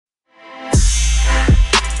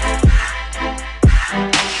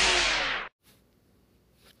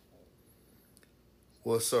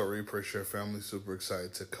What's up, Reappreciate family? Super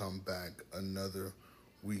excited to come back another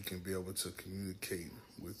week and be able to communicate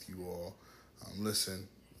with you all. Listen,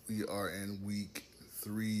 we are in week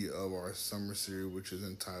 3 of our summer series, which is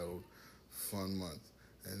entitled Fun Month.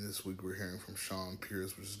 And this week we're hearing from Shawn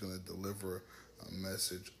Pierce, which is going to deliver a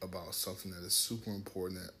message about something that is super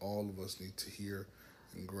important that all of us need to hear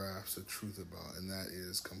and grasp the truth about, and that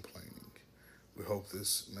is complaining. We hope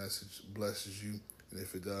this message blesses you, and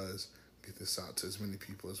if it does, get this out to as many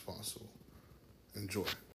people as possible. Enjoy.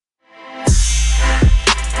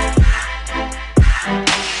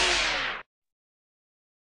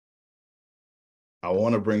 I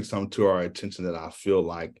want to bring something to our attention that I feel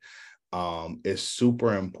like is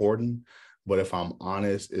super important, but if I'm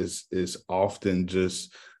honest, is often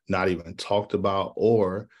just not even talked about,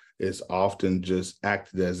 or is often just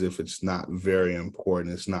acted as if it's not very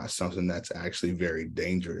important. It's not something that's actually very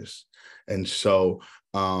dangerous. And so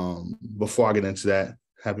before I get into that,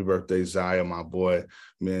 happy birthday, Zaya, my boy.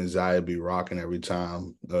 Me and Zaya be rocking every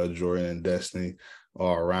time Jordan and Destiny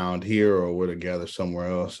are around here or we're together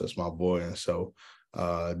somewhere else. That's my boy. And so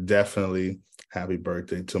definitely happy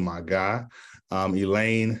birthday to my guy.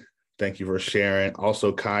 Elaine, thank you for sharing.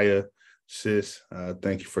 Also, Kaya, sis,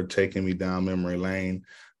 thank you for taking me down memory lane.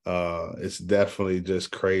 It's definitely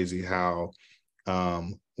just crazy how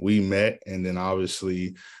we met, and then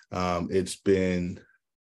obviously it's been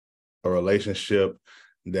a relationship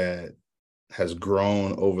that has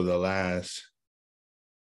grown over the last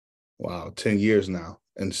 10 years now.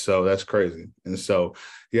 And so that's crazy. And so,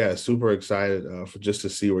 yeah, super excited for just to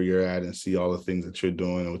see where you're at and see all the things that you're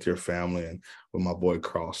doing with your family and with my boy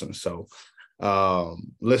Cross. And so,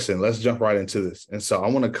 listen, let's jump right into this. And so I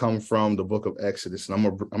want to come from the book of Exodus, and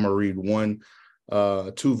I'm gonna read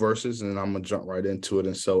two verses, and then I'm gonna jump right into it.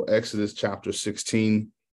 And so Exodus chapter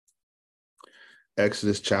 16,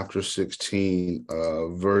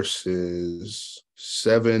 verses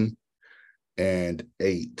 7 and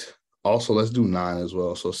 8. Also, let's do 9 as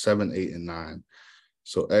well. So 7, 8, and 9.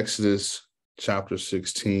 So Exodus chapter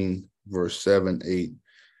 16, verse 7, 8,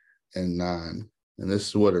 and 9. And this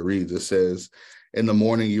is what it reads. It says, "In the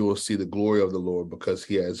morning you will see the glory of the Lord, because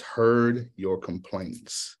he has heard your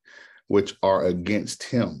complaints, which are against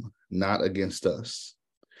him, not against us.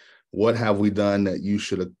 What have we done that you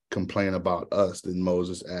should complain about us?" Then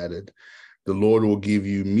Moses added, "The Lord will give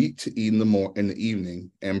you meat to eat in the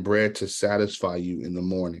evening, and bread to satisfy you in the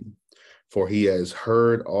morning, for he has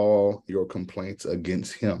heard all your complaints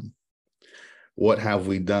against him. What have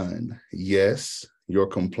we done? Yes, your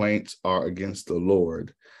complaints are against the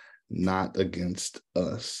Lord, not against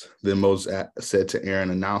us." Then Moses said to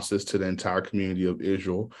Aaron, "Announce this to the entire community of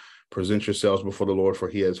Israel. Present yourselves before the Lord, for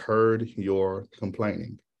he has heard your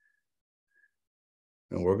complaining."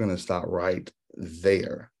 And we're going to stop right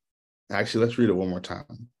there. Actually, let's read it one more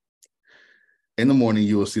time. "In the morning,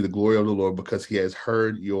 you will see the glory of the Lord, because he has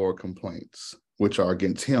heard your complaints, which are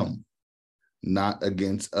against him, not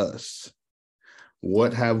against us.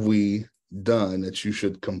 What have we done that you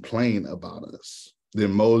should complain about us?"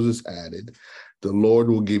 Then Moses added, "The Lord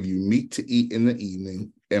will give you meat to eat in the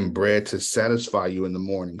evening, and bread to satisfy you in the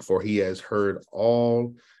morning, for he has heard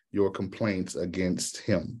all your complaints against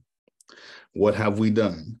him. What have we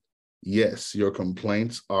done? Yes, your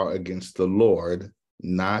complaints are against the Lord,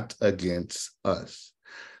 not against us."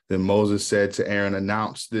 Then Moses said to Aaron,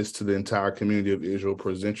 "Announce this to the entire community of Israel.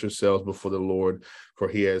 Present yourselves before the Lord, for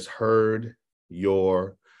he has heard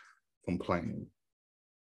your complaining."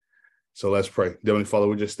 So let's pray. Heavenly Father,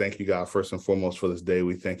 we just thank you, God, first and foremost for this day.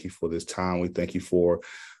 We thank you for this time. We thank you for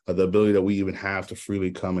the ability that we even have to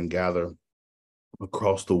freely come and gather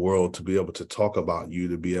across the world to be able to talk about you,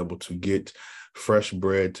 to be able to get fresh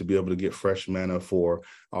bread, to be able to get fresh manna for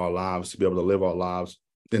our lives, to be able to live our lives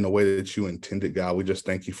in the way that you intended, God. We just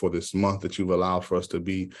thank you for this month that you've allowed for us to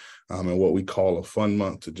be in what we call a fun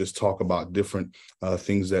month, to just talk about different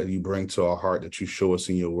things that you bring to our heart, that you show us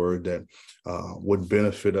in your word, that would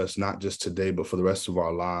benefit us not just today, but for the rest of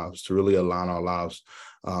our lives, to really align our lives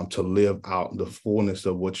to live out the fullness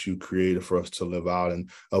of what you created for us to live out, and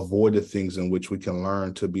avoid the things in which we can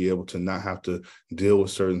learn to be able to not have to deal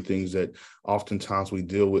with certain things that oftentimes we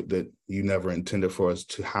deal with that you never intended for us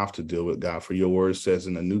to have to deal with, God. For your word says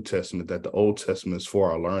in the New Testament that the Old Testament is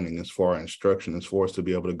for our learning, it's for our instruction, it's for us to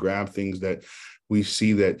be able to grab things that we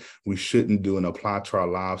see that we shouldn't do and apply to our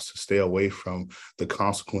lives to stay away from the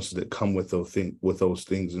consequences that come with those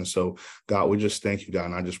things. And so, God, we just thank you, God,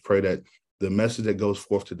 and I just pray that the message that goes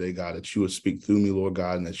forth today, God, that you would speak through me, Lord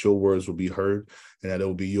God, and that your words will be heard, and that it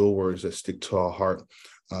will be your words that stick to our heart,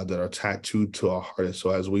 that are tattooed to our heart. And so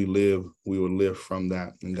as we live, we will live from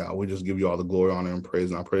that. And God, we just give you all the glory, honor, and praise.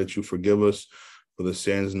 And I pray that you forgive us for the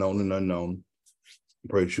sins known and unknown. I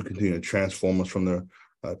pray that you continue to transform us from the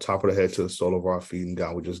top of the head to the sole of our feet. And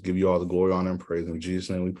God, we just give you all the glory, honor, and praise. In Jesus'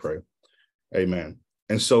 name we pray. Amen.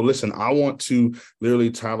 And so, listen, I want to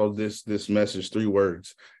literally title this message 3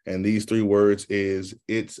 words. And these 3 words is,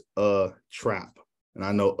 it's a trap. And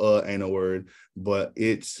I know ain't a word, but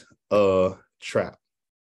it's a trap.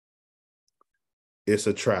 It's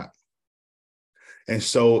a trap. And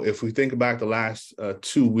so if we think back the last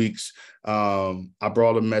 2 weeks, I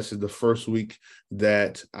brought a message the first week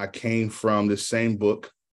that I came from the same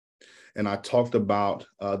book. And I talked about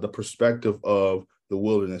the perspective of the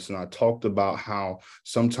wilderness. And I talked about how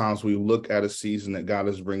sometimes we look at a season that God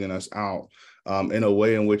is bringing us out in a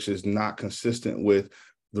way in which is not consistent with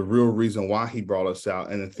the real reason why he brought us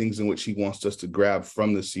out and the things in which he wants us to grab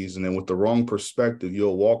from the season. And with the wrong perspective,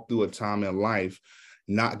 you'll walk through a time in life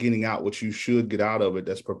not getting out what you should get out of it,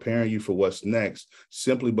 that's preparing you for what's next,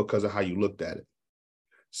 simply because of how you looked at it.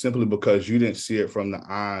 Simply because you didn't see it from the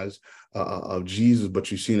eyes of Jesus,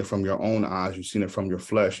 but you've seen it from your own eyes. You've seen it from your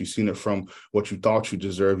flesh. You've seen it from what you thought you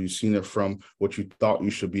deserve. You've seen it from what you thought you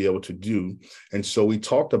should be able to do. And so we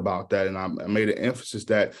talked about that, and I made an emphasis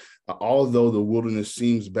that although the wilderness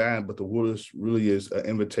seems bad, but the wilderness really is an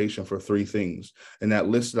invitation for 3 things. And that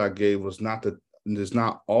list that I gave was there's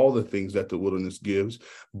not all the things that the wilderness gives,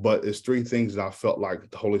 but it's 3 things that I felt like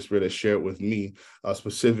the Holy Spirit has shared with me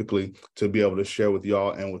specifically to be able to share with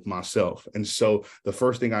y'all and with myself. And so the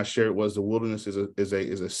first thing I shared was the wilderness is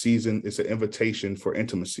a season. It's an invitation for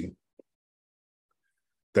intimacy.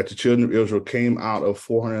 That the children of Israel came out of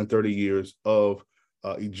 430 years of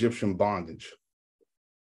Egyptian bondage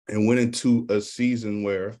and went into a season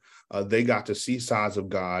where they got to see sides of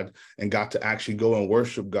God and got to actually go and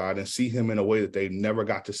worship God and see him in a way that they never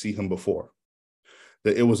got to see him before.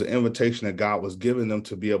 That it was an invitation that God was giving them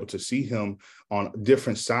to be able to see him on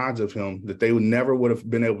different sides of him that they never would have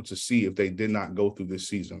been able to see if they did not go through this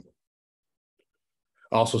season.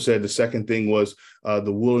 I also said the second thing was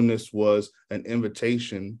the wilderness was an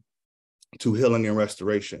invitation to healing and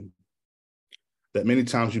restoration. That many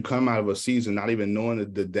times you come out of a season not even knowing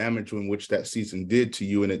the damage in which that season did to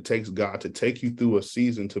you. And it takes God to take you through a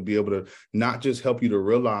season to be able to not just help you to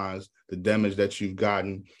realize the damage that you've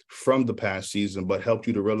gotten from the past season, but help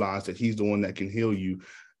you to realize that he's the one that can heal you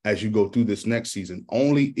as you go through this next season,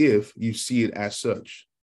 only if you see it as such.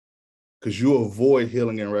 Because you avoid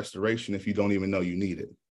healing and restoration if you don't even know you need it.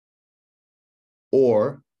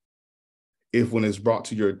 Or if when it's brought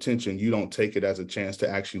to your attention, you don't take it as a chance to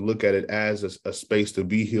actually look at it as a space to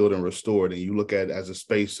be healed and restored, and you look at it as a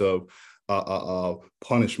space of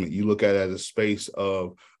punishment. You look at it as a space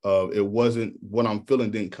of it wasn't what I'm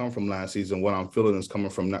feeling didn't come from last season. What I'm feeling is coming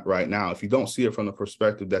from right now. If you don't see it from the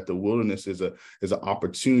perspective that the wilderness is an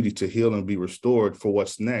opportunity to heal and be restored for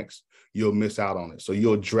what's next, you'll miss out on it. So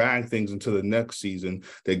you'll drag things into the next season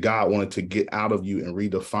that God wanted to get out of you and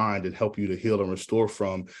redefine and help you to heal and restore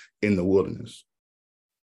from in the wilderness.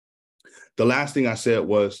 The last thing I said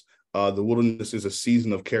was the wilderness is a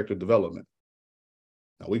season of character development.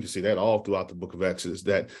 Now, we can see that all throughout the book of Exodus,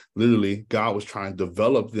 that literally God was trying to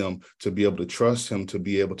develop them to be able to trust him, to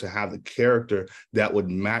be able to have the character that would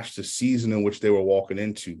match the season in which they were walking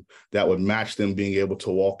into, that would match them being able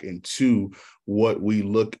to walk into what we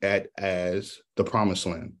look at as the promised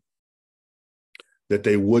land. That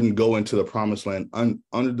they wouldn't go into the promised land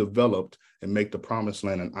underdeveloped and make the promised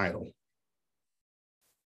land an idol.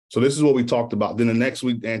 So this is what we talked about. Then the next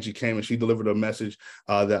week, Angie came and she delivered a message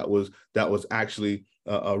that was actually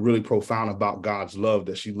really profound about God's love,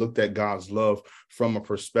 that she looked at God's love from a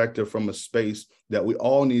perspective, from a space that we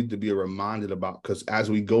all need to be reminded about, because as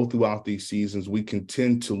we go throughout these seasons, we can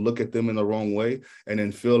tend to look at them in the wrong way and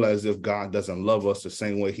then feel as if God doesn't love us the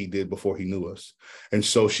same way he did before he knew us. And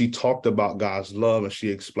so she talked about God's love and she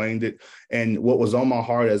explained it. And what was on my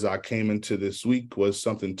heart as I came into this week was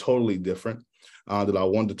something totally different that I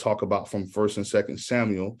wanted to talk about from 1st and 2nd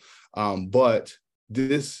Samuel. But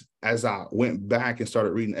this, as I went back and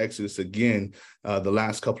started reading Exodus again the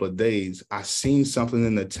last couple of days, I seen something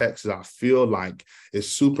in the text that I feel like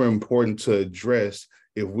is super important to address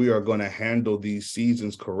if we are going to handle these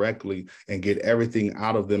seasons correctly and get everything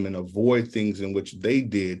out of them and avoid things in which they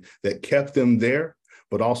did that kept them there,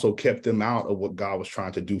 but also kept them out of what God was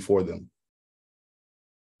trying to do for them.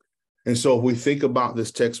 And so if we think about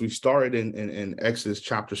this text, we started in Exodus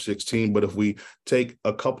chapter 16, but if we take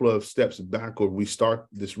a couple of steps backward,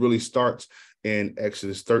 this really starts in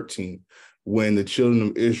Exodus 13, when the children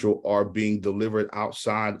of Israel are being delivered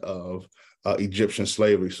outside of Egyptian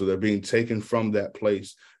slavery. So they're being taken from that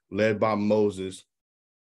place, led by Moses,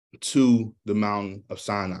 to the mountain of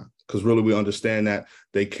Sinai. because really we understand that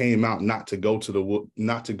they came out not to go to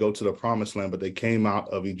the promised land, but they came out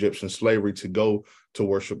of Egyptian slavery to go to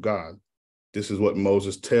worship God. This is what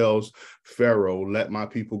Moses tells Pharaoh, let my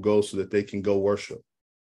people go so that they can go worship.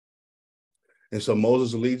 And so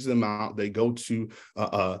Moses leads them out. They go to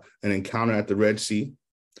an encounter at the Red Sea,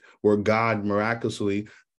 where God miraculously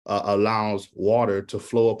allows water to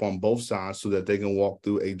flow up on both sides so that they can walk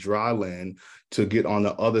through a dry land to get on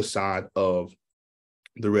the other side of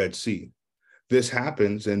the Red Sea. This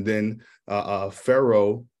happens, and then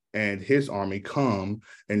Pharaoh and his army come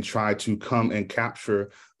and try to come and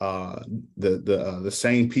capture the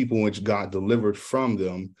same people which God delivered from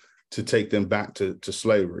them to take them back to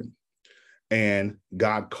slavery. And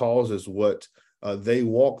God causes what they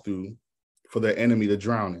walk through for their enemy to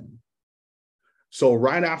drown in. So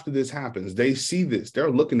right after this happens, they see this,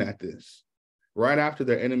 they're looking at this. Right after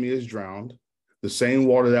their enemy is drowned, the same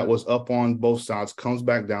water that was up on both sides comes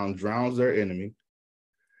back down, drowns their enemy.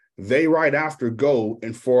 They right after go,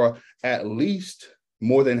 and for at least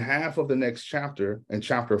more than half of the next chapter, in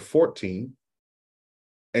chapter 14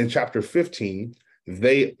 and chapter 15,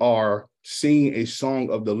 they are singing a song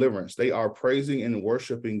of deliverance. They are praising and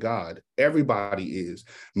worshiping God. Everybody is.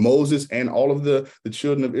 Moses and all of the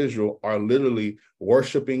children of Israel are literally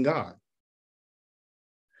worshiping God.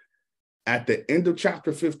 At the end of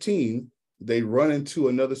chapter 15, they run into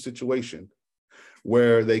another situation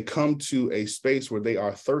where they come to a space where they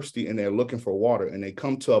are thirsty and they're looking for water, and they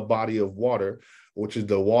come to a body of water, which is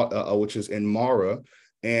which is in Mara,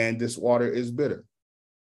 and this water is bitter.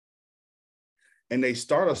 And they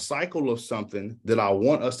start a cycle of something that I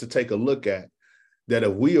want us to take a look at, that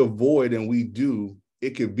if we avoid and we do,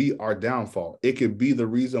 it could be our downfall. It could be the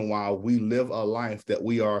reason why we live a life that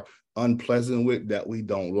we are unpleasant with, that we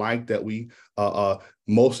don't like, that we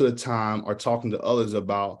most of the time are talking to others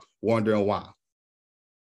about, wondering why.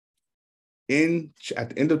 At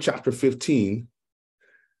the end of chapter 15,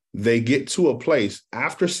 they get to a place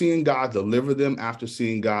after seeing God deliver them, after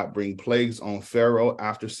seeing God bring plagues on Pharaoh,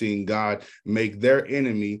 after seeing God make their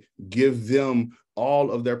enemy give them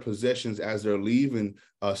all of their possessions as they're leaving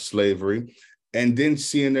slavery, and then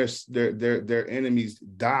seeing their enemies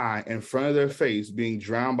die in front of their face, being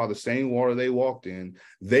drowned by the same water they walked in.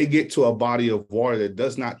 They get to a body of water that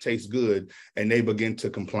does not taste good, and they begin to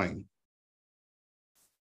complain.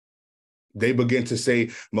 They begin to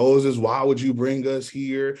say, Moses, why would you bring us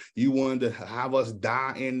here? You wanted to have us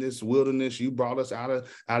die in this wilderness. You brought us out of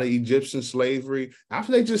Egyptian slavery.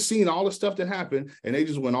 After they just seen all the stuff that happened, and they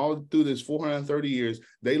just went all through this 430 years,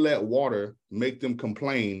 they let water make them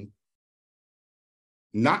complain,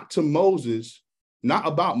 not to Moses, not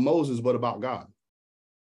about Moses, but about God.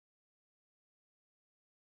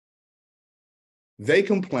 They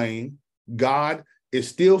complain. God is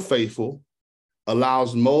still faithful,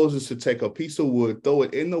 allows Moses to take a piece of wood, throw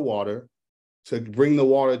it in the water to bring the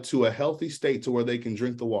water to a healthy state to where they can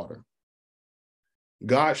drink the water.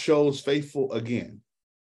 God shows faithful again.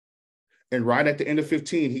 And right at the end of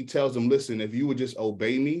 15, he tells them, listen, if you would just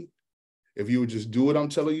obey me, if you would just do what I'm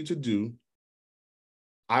telling you to do,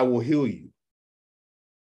 I will heal you.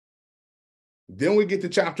 Then we get to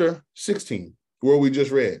chapter 16, where we just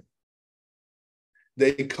read.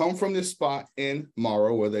 They come from this spot in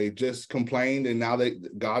Mara where they just complained, and now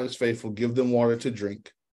God is faithful, give them water to drink.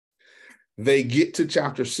 They get to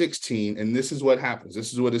chapter 16, and this is what happens.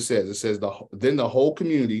 This is what it says. It says, then the whole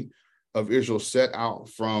community of Israel set out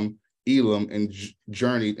from Elim and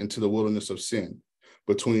journeyed into the wilderness of Sin,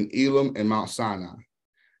 between Elim and Mount Sinai.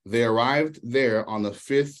 They arrived there on the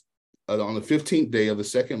 15th day of the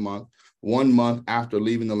second month, 1 month after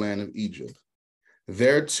leaving the land of Egypt.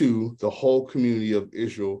 There too, the whole community of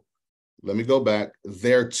Israel, let me go back,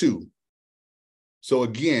 there too. So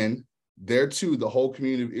again, there too, the whole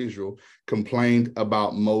community of Israel complained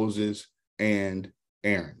about Moses and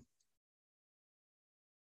Aaron.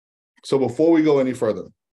 So before we go any further,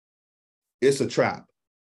 it's a trap.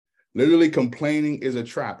 Literally, complaining is a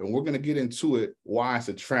trap. And we're going to get into it, why it's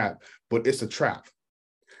a trap, but it's a trap.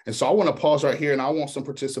 And so I want to pause right here, and I want some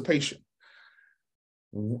participation.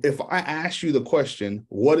 If I ask you the question,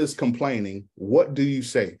 what is complaining? What do you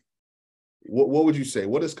say? What would you say?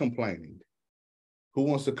 What is complaining? Who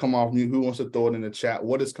wants to come off mute? Who wants to throw it in the chat?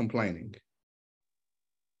 What is complaining?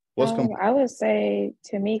 I would say,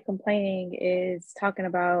 to me, complaining is talking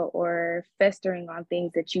about or festering on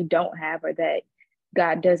things that you don't have or that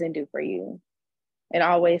God doesn't do for you. And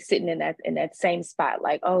always sitting in that same spot,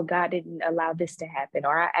 like, oh, God didn't allow this to happen,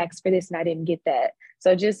 or I asked for this and I didn't get that.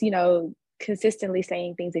 So just, consistently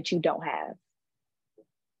saying things that you don't have.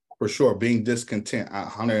 For sure, being discontent,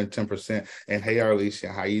 110%. And hey,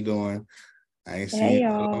 Arlicia, how you doing? I ain't seen Hey you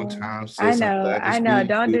in a long y'all. time, I sis. I'm know, glad to I know. speak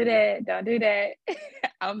Don't to do you. that. Don't do that.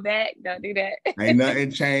 I'm back. Don't do Ain't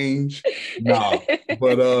nothing changed. No.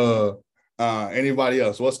 But anybody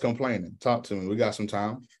else? What's complaining? Talk to me. We got some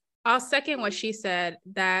time. I'll second what she said,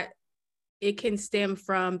 that it can stem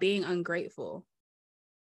from being ungrateful.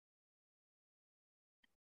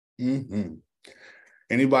 Mm-hmm.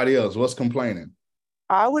 Anybody else? What's complaining?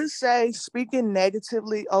 I would say speaking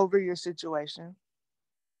negatively over your situation.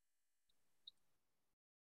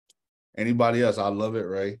 Anybody else? I love it,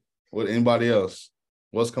 Ray. What? Anybody else?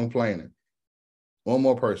 What's complaining? One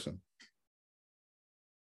more person.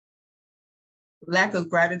 Lack of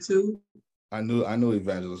gratitude. I knew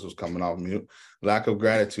Evangelist was coming off mute. Lack of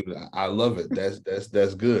gratitude. I love it.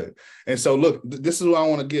 That's good. And so look, this is what I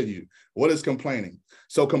want to give you. What is complaining?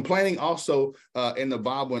 So complaining also in the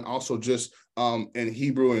Bible, and also just in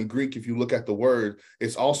Hebrew and Greek, if you look at the word,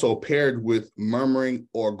 it's also paired with murmuring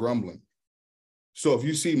or grumbling. So if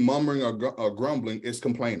you see murmuring or grumbling, it's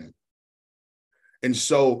complaining. And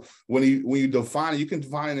so when you define it, you can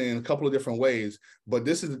define it in a couple of different ways, but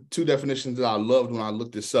this is the two definitions that I loved when I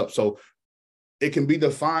looked this up. So it can be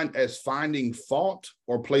defined as finding fault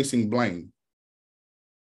or placing blame.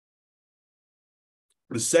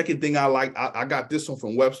 The second thing I like, I got this one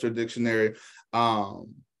from Webster Dictionary, and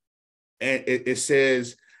it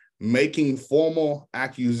says making formal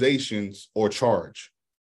accusations or charge.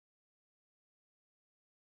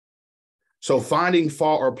 So finding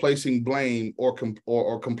fault or placing blame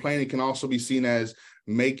or complaining can also be seen as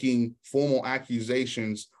making formal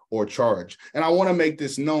accusations or charge. And I want to make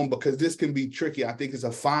this known because this can be tricky. I think it's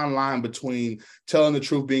a fine line between telling the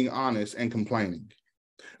truth, being honest, and complaining.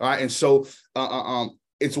 All right. And so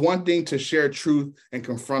it's one thing to share truth and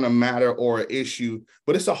confront a matter or an issue,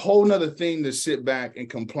 but it's a whole nother thing to sit back and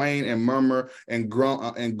complain and murmur and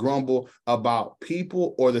grumble about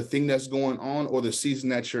people or the thing that's going on or the season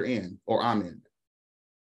that you're in or I'm in.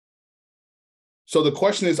 So the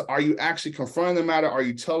question is, are you actually confronting the matter? Are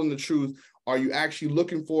you telling the truth? Are you actually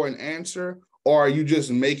looking for an answer? Or are you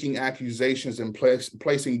just making accusations and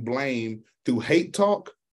placing blame through hate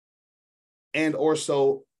talk and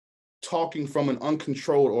also talking from an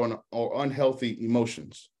uncontrolled or unhealthy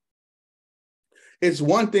emotions? It's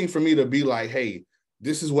one thing for me to be like, hey,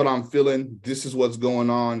 this is what I'm feeling. This is what's going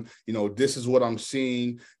on. You know, this is what I'm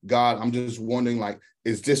seeing. God, I'm just wondering, like,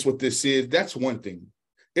 is this what this is? That's one thing.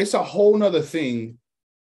 It's a whole nother thing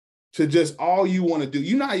to just all you want to do.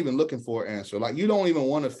 You're not even looking for an answer. Like, you don't even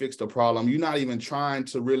want to fix the problem. You're not even trying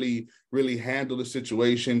to really, really handle the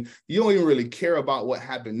situation. You don't even really care about what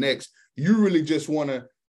happened next. You really just want to,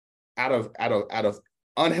 out of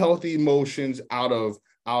unhealthy emotions, out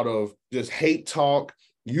of just hate talk,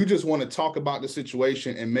 you just want to talk about the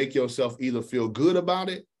situation and make yourself either feel good about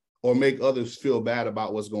it or make others feel bad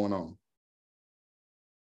about what's going on.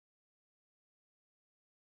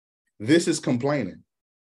 This is complaining.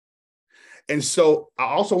 And so I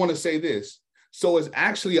also want to say this. So it's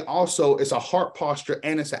actually also, it's a heart posture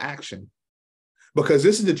and it's an action. Because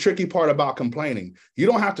this is the tricky part about complaining. You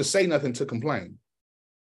don't have to say nothing to complain.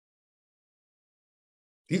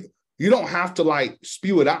 You don't have to like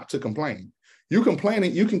spew it out to complain. You can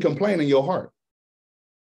complain in your heart.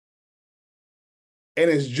 And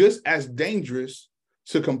it's just as dangerous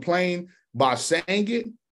to complain by saying it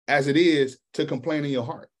as it is to complain in your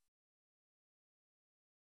heart.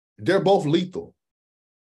 They're both lethal.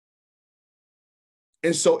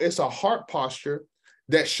 And so it's a heart posture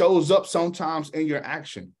that shows up sometimes in your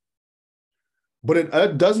action, but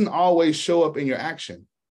it doesn't always show up in your action.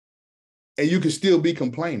 And you can still be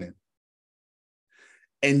complaining.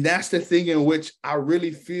 And that's the thing in which I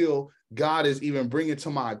really feel God is even bringing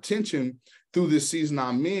to my attention through this season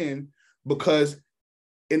I'm in, because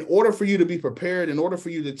in order for you to be prepared, in order for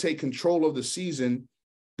you to take control of the season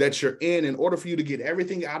that you're in order for you to get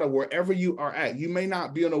everything out of wherever you are at, you may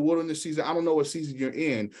not be in a wilderness season. I don't know what season you're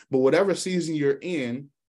in, but whatever season you're in,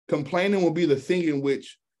 complaining will be the thing in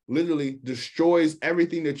which literally destroys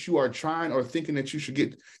everything that you are trying or thinking that you should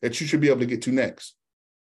be able to get to next.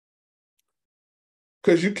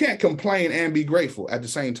 Because you can't complain and be grateful at the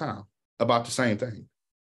same time about the same thing.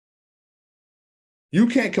 You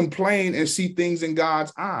can't complain and see things in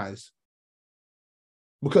God's eyes,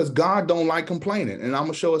 because God don't like complaining. And I'm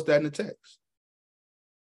going to show us that in the text.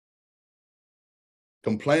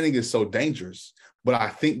 Complaining is so dangerous, but I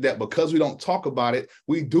think that because we don't talk about it,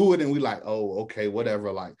 we do it and we like, oh, okay,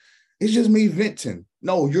 whatever. Like, it's just me venting.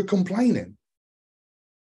 No, you're complaining.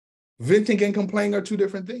 Venting and complaining are two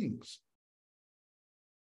different things.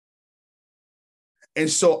 And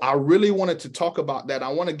so I really wanted to talk about that. I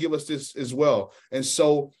want to give us this as well. And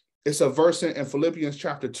so It's a verse in Philippians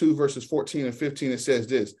chapter 2, verses 14 and 15. It says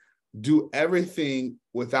this: do everything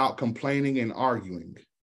without complaining and arguing,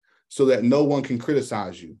 so that no one can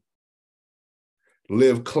criticize you.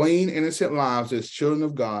 Live clean, innocent lives as children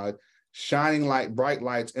of God, shining like bright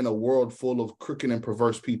lights in a world full of crooked and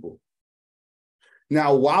perverse people.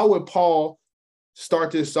 Now, why would Paul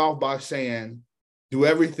start this off by saying, do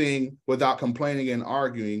everything without complaining and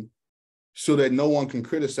arguing so that no one can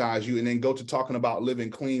criticize you, and then go to talking about living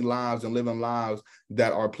clean lives and living lives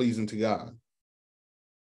that are pleasing to God?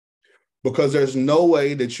 Because there's no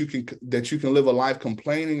way that you can live a life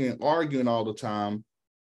complaining and arguing all the time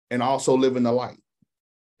and also live in the light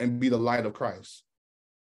and be the light of Christ.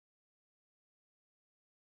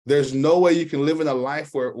 There's no way you can live in a life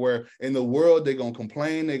where in the world they're going to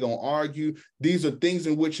complain, they're going to argue. These are things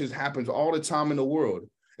in which it happens all the time in the world.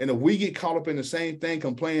 And if we get caught up in the same thing,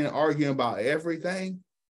 complaining and arguing about everything,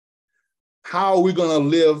 how are we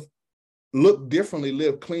going to look differently,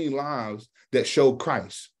 live clean lives that show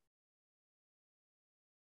Christ?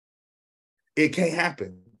 It can't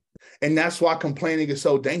happen. And that's why complaining is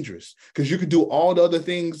so dangerous, because you can do all the other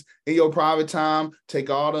things in your private time, take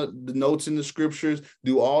all the notes in the scriptures,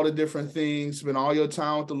 do all the different things, spend all your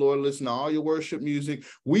time with the Lord, listen to all your worship music.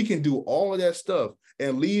 We can do all of that stuff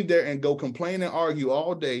and leave there and go complain and argue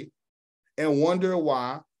all day and wonder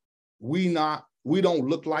why we don't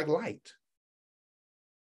look like light.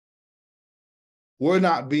 We're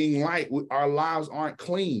not being light. Our lives aren't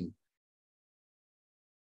clean.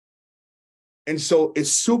 And so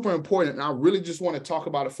it's super important. And I really just want to talk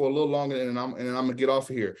about it for a little longer, and I'm going to get off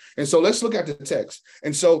of here. And so let's look at the text.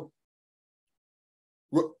 And so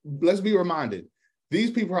let's be reminded,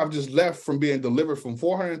 these people have just left from being delivered from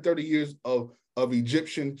 430 years of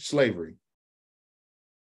Egyptian slavery.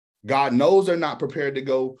 God knows they're not prepared to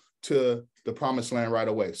go to the promised land right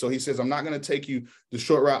away. So he says, I'm not going to take you the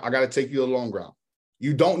short route. I got to take you the long route.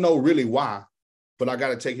 You don't know really why, but I got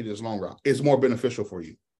to take you this long route. It's more beneficial for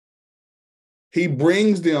you. He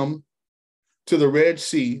brings them to the Red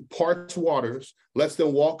Sea, parts waters, lets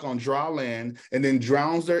them walk on dry land, and then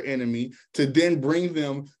drowns their enemy to then bring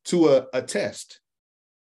them to a test.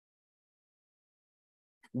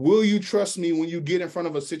 Will you trust me when you get in front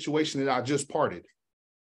of a situation that I just parted?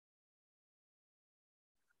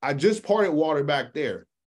 I just parted water back there.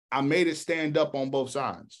 I made it stand up on both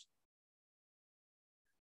sides.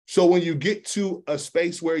 So when you get to a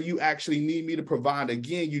space where you actually need me to provide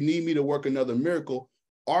again, you need me to work another miracle,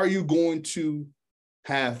 are you going to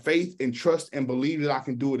have faith and trust and believe that I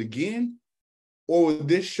can do it again? Or will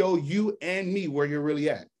this show you and me where you're really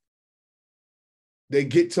at? They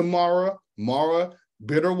get to Mara,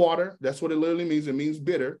 bitter water. That's what it literally means. It means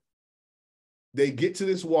bitter. They get to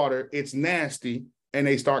this water, it's nasty, and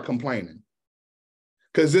they start complaining.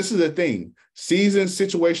 Because this is the thing, seasons,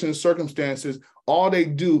 situations, circumstances, all they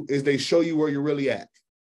do is they show you where you're really at.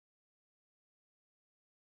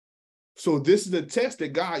 So this is the test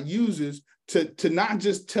that God uses to not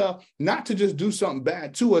just do something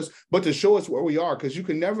bad to us, but to show us where we are. Because you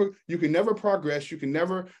can never progress, you can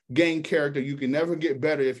never gain character, you can never get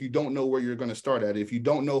better if you don't know where you're going to start at, if you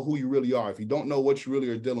don't know who you really are, if you don't know what you really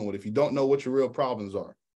are dealing with, if you don't know what your real problems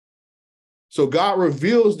are. So God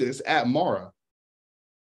reveals this at Mara.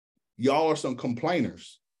 Y'all are some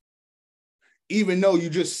complainers, even though you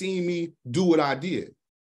just seen me do what I did.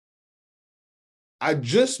 I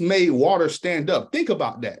just made water stand up. Think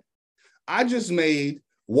about that. I just made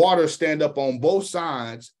water stand up on both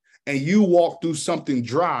sides, and you walk through something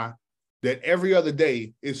dry that every other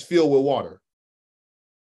day is filled with water.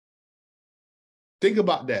 Think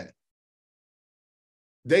about that.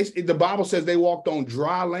 The Bible says they walked on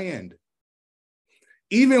dry land.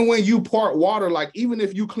 Even when you part water, like even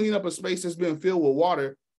if you clean up a space that's been filled with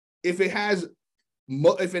water, if it has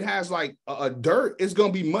like a dirt, it's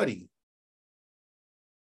going to be muddy.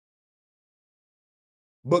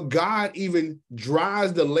 But God even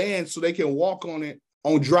dries the land so they can walk on it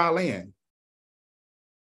on dry land.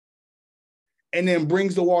 And then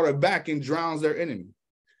brings the water back and drowns their enemy.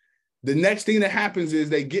 The next thing that happens is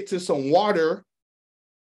they get to some water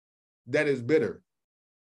that is bitter.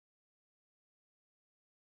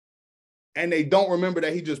 And they don't remember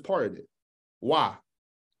that he just parted it. Why?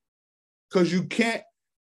 Because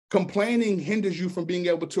complaining hinders you from being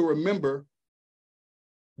able to remember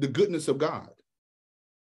the goodness of God.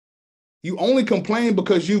 You only complain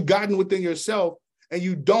because you've gotten within yourself and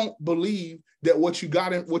you don't believe that what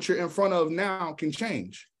you're in front of now can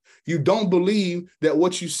change. You don't believe that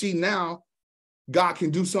what you see now, God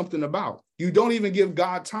can do something about. You don't even give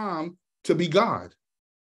God time to be God.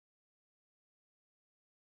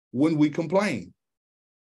 When we complain,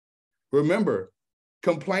 remember,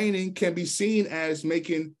 Complaining can be seen as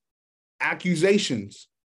making accusations.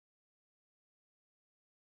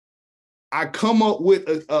 I come up with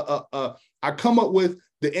the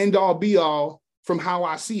end all be all from how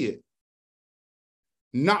I see it,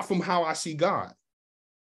 not from how I see God.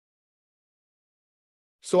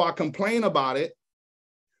 So I complain about it,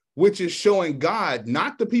 which is showing God,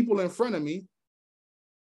 not the people in front of me.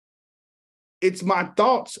 It's my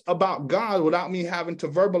thoughts about God without me having to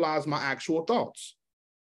verbalize my actual thoughts.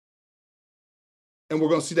 And we're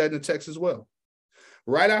going to see that in the text as well.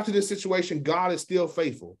 Right after this situation, God is still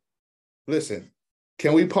faithful. Listen,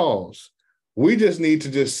 can we pause? We just need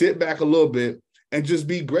to just sit back a little bit and just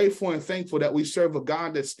be grateful and thankful that we serve a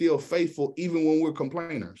God that's still faithful, even when we're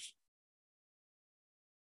complainers.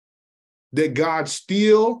 That God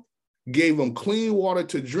still gave them clean water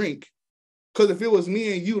to drink. Because if it was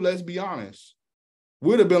me and you, let's be honest,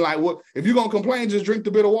 we'd have been like, well, if you're going to complain, just drink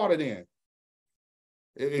the bitter water then.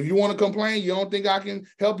 If you want to complain, you don't think I can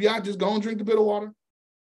help you out, just go and drink the bitter water.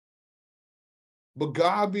 But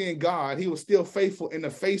God being God, he was still faithful in the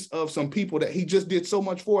face of some people that he just did so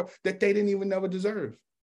much for that they didn't even never deserve.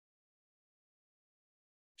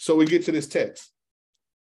 So we get to this text.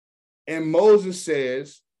 And Moses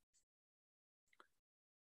says,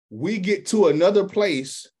 we get to another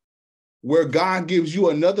place where God gives you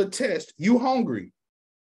another test. You hungry.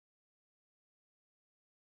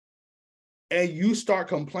 And you start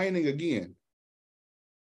complaining again.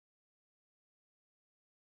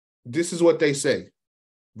 This is what they say.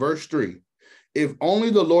 Verse 3. If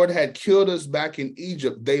only the Lord had killed us back in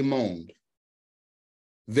Egypt, they moaned.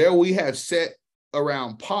 There we have sat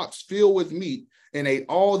around pots filled with meat and ate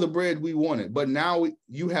all the bread we wanted. But now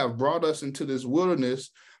you have brought us into this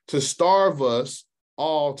wilderness to starve us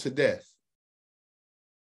all to death.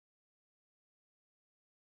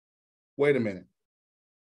 Wait a minute.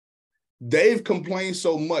 They've complained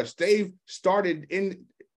so much. They've started in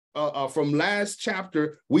from last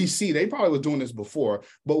chapter. We see they probably was doing this before,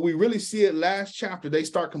 but we really see it last chapter. They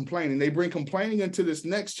start complaining. They bring complaining into this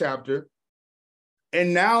next chapter,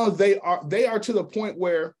 and now they are to the point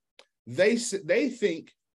where they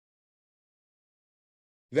think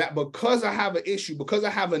that because I have an issue, because I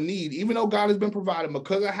have a need, even though God has been providing,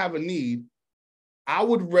 because I have a need, I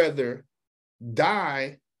would rather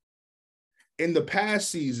die in the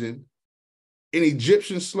past season in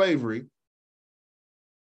Egyptian slavery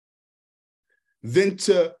than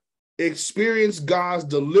to experience God's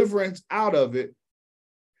deliverance out of it,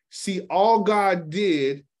 see all God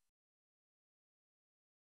did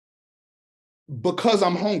because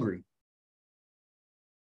I'm hungry.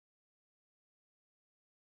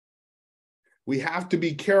 We have to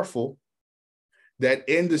be careful that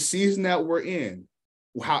in the season that we're in,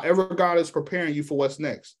 however God is preparing you for what's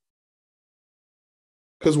next,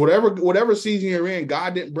 because whatever season you're in,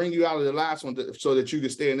 God didn't bring you out of the last one so that you can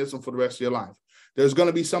stay in this one for the rest of your life. There's going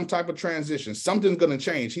to be some type of transition. Something's going to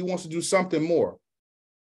change. He wants to do something more.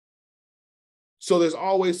 So there's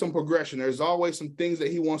always some progression. There's always some things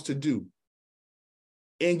that he wants to do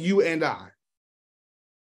in you and I.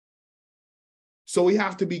 So we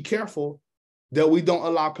have to be careful that we don't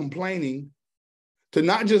allow complaining to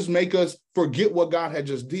not just make us forget what God had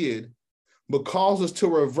just did, but cause us to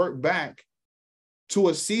revert back to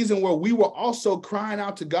a season where we were also crying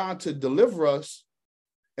out to God to deliver us.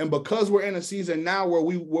 And because we're in a season now where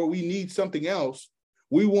we need something else,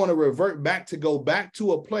 we want to revert back to go back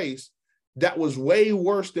to a place that was way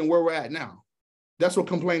worse than where we're at now. That's what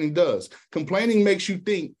complaining does. Complaining makes you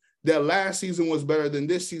think that last season was better than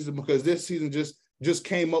this season because this season just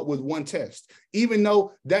came up with one test. Even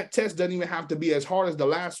though that test doesn't even have to be as hard as the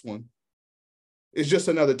last one. It's just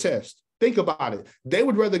another test. Think about it. They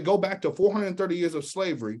would rather go back to 430 years of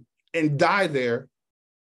slavery and die there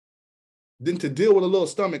than to deal with a little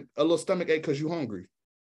stomach ache because you're hungry.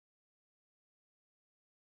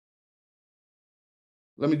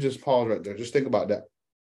 Let me just pause right there. Just think about that.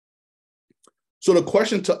 So the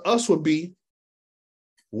question to us would be,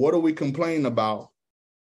 what are we complaining about?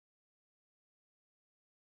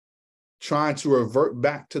 Trying to revert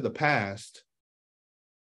back to the past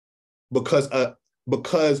because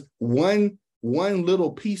one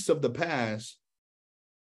little piece of the past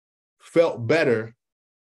felt better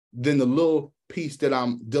than the little piece that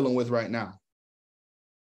I'm dealing with right now.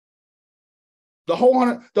 The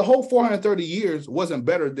whole 430 years wasn't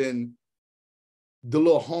better than the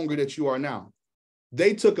little hunger that you are now.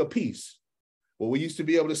 They took a piece. Well, we used to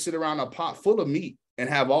be able to sit around a pot full of meat and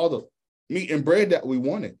have all the meat and bread that we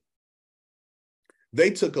wanted. They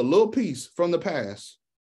took a little piece from the past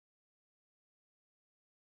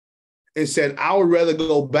and said, I would rather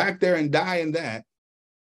go back there and die in that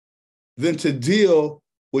than to deal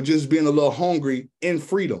with just being a little hungry in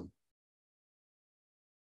freedom.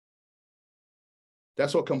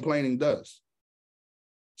 That's what complaining does.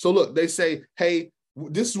 So look, they say, hey,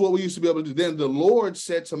 this is what we used to be able to do. Then the Lord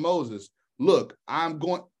said to Moses, look, I'm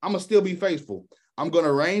going to still be faithful. I'm going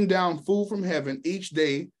to rain down food from heaven each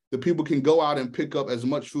day. The people can go out and pick up as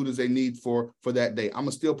much food as they need for that day. I'm going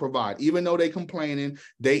to still provide. Even though they complaining,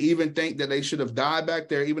 they even think that they should have died back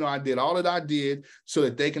there, even though I did all that I did so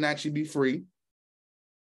that they can actually be free.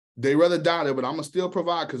 They rather die there, but I'm going to still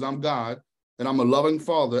provide because I'm God and I'm a loving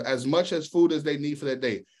Father, as much as food as they need for that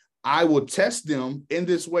day. I will test them in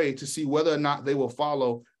this way to see whether or not they will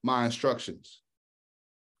follow my instructions.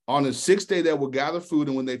 On the sixth day, they will gather food,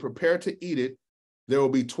 and when they prepare to eat it, there will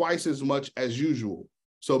be twice as much as usual.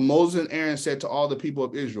 So Moses and Aaron said to all the people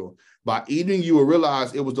of Israel, by eating, you will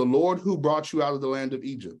realize it was the Lord who brought you out of the land of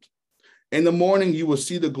Egypt. In the morning, you will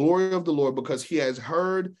see the glory of the Lord because he has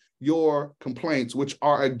heard your complaints, which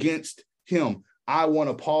are against him. I want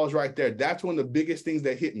to pause right there. That's one of the biggest things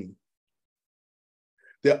that hit me.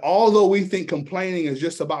 That although we think complaining is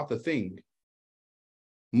just about the thing,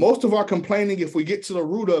 most of our complaining, if we get to the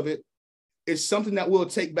root of it, is something that we'll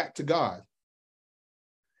take back to God.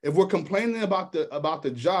 If we're complaining about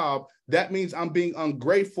the job, that means I'm being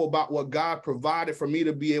ungrateful about what God provided for me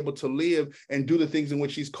to be able to live and do the things in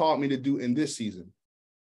which he's called me to do in this season.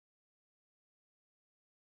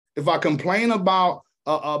 If I complain about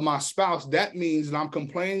my spouse, that means that I'm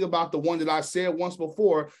complaining about the one that I said once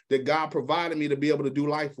before that God provided me to be able to do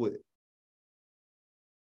life with.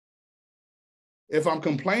 If I'm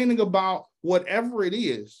complaining about whatever it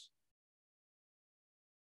is,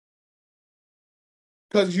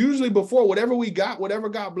 because usually before, whatever we got, whatever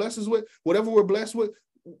God blesses with, whatever we're blessed with,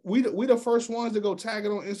 we the first ones to go tag it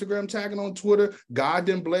on Instagram, tag it on Twitter. God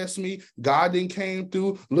didn't bless me. God didn't came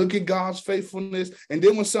through. Look at God's faithfulness. And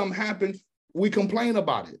then when something happened, we complain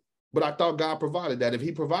about it. But I thought God provided that. If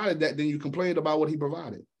he provided that, then you complained about what he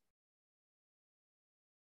provided.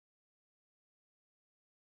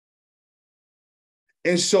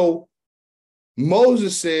 And so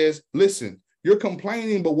Moses says, listen, you're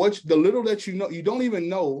complaining, but the little that you know, you don't even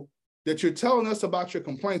know that you're telling us about your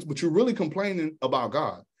complaints, but you're really complaining about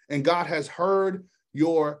God. And God has heard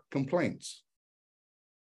your complaints.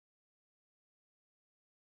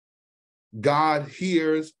 God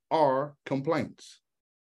hears our complaints.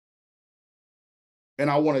 And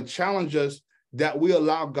I want to challenge us that we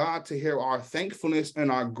allow God to hear our thankfulness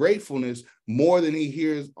and our gratefulness more than he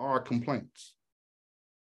hears our complaints.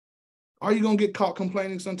 Are you going to get caught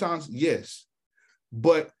complaining sometimes? Yes.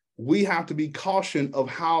 But we have to be cautious of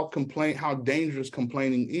how dangerous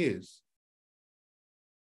complaining is.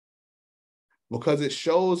 Because it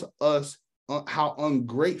shows us how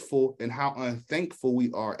ungrateful and how unthankful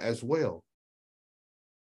we are as well.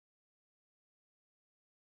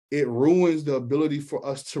 It ruins the ability for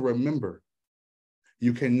us to remember.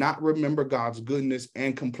 You cannot remember God's goodness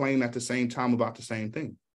and complain at the same time about the same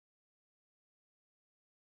thing.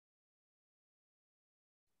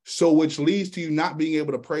 So which leads to you not being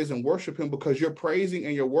able to praise and worship him because you're praising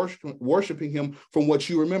and you're worshiping him from what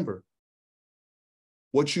you remember,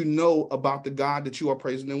 what you know about the God that you are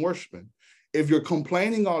praising and worshiping. If you're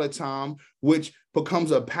complaining all the time, which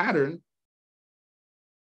becomes a pattern,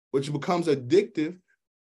 which becomes addictive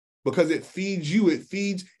because it feeds you, it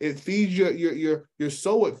feeds your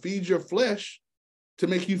soul, it feeds your flesh to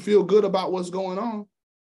make you feel good about what's going on,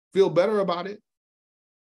 feel better about it,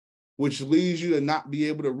 which leads you to not be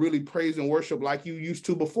able to really praise and worship like you used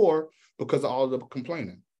to before because of all the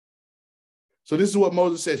complaining. So this is what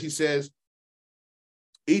Moses says. He says,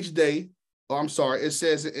 each day, it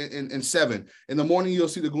says in 7, in the morning you'll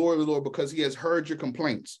see the glory of the Lord because he has heard your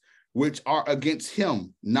complaints, which are against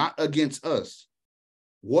him, not against us.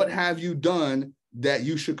 What have you done that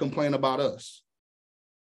you should complain about us?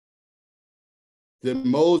 Then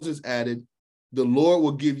Moses added, the Lord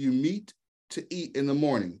will give you meat to eat in the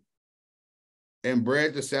morning and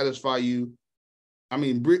bread to satisfy you.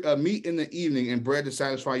 Meat in the evening and bread to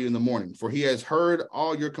satisfy you in the morning, for he has heard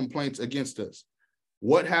all your complaints against us.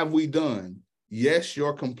 What have we done? Yes,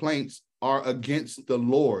 your complaints are against the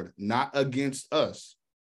Lord, not against us.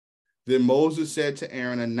 Then Moses said to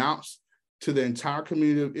Aaron, announce to the entire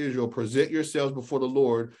community of Israel, present yourselves before the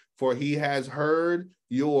Lord, for he has heard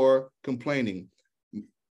your complaining.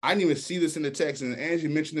 I didn't even see this in the text, and Angie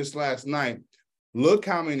mentioned this last night. Look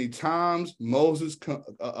how many times Moses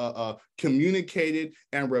communicated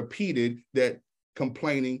and repeated that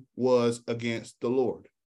complaining was against the Lord.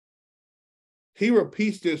 He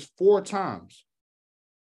repeats this 4 times.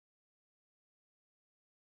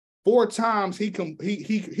 4 times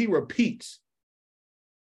he repeats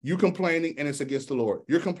You complaining and it's against the Lord.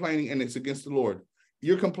 You're complaining and it's against the Lord.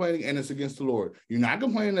 You're complaining and it's against the Lord. You're not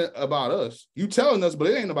complaining about us. You telling us, but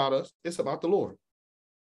it ain't about us. It's about the Lord.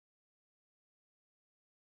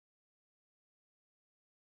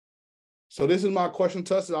 So this is my question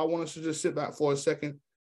to us. I want us to just sit back for a second.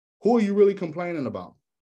 Who are you really complaining about?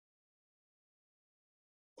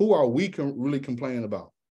 Who are we really complaining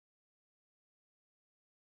about?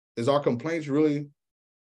 Is our complaints really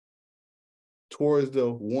towards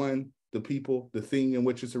the people, the thing in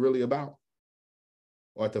which it's really about?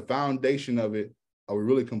 Or at the foundation of it, are we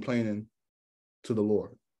really complaining to the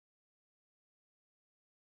Lord?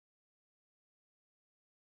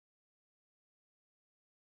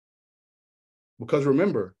 Because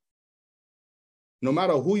remember, no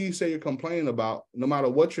matter who you say you're complaining about, no matter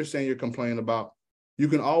what you're saying you're complaining about, you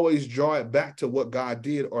can always draw it back to what God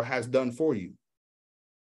did or has done for you.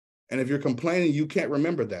 And if you're complaining, you can't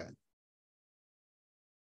remember that.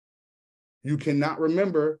 You cannot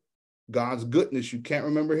remember God's goodness. You can't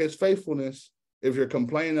remember his faithfulness if you're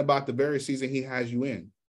complaining about the very season he has you in.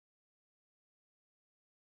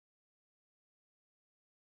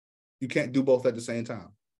 You can't do both at the same time.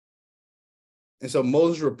 And so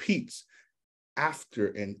Moses repeats after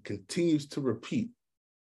and continues to repeat,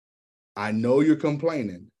 I know you're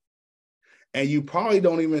complaining. And you probably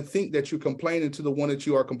don't even think that you're complaining to the one that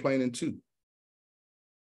you are complaining to.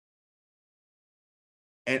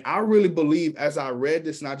 And I really believe as I read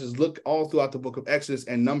this and I just looked all throughout the book of Exodus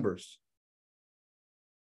and Numbers,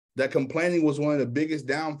 that complaining was one of the biggest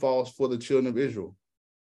downfalls for the children of Israel.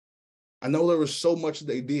 I know there was so much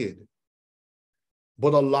they did,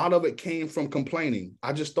 but a lot of it came from complaining.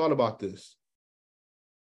 I just thought about this.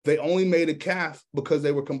 They only made a calf because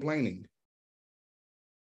they were complaining.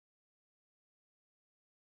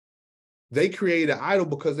 They created an idol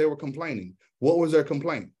because they were complaining. What was their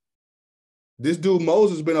complaint? This dude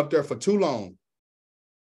Moses been up there for too long.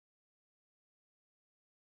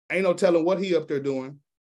 Ain't no telling what he up there doing.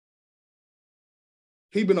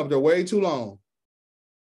 He been up there way too long.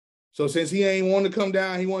 So since he ain't want to come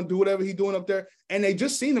down, he want to do whatever he doing up there. And they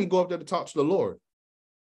just seen him go up there to talk to the Lord.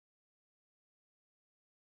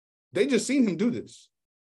 They just seen him do this.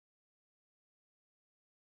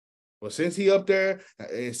 Well, since he up there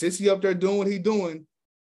doing what he doing,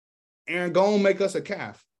 Aaron, go on, make us a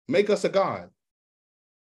calf. Make us a god.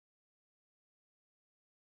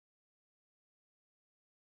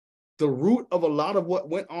 The root of a lot of what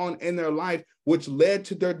went on in their life, which led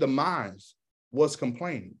to their demise, was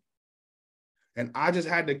complaining. And I just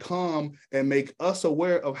had to come and make us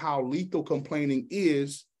aware of how lethal complaining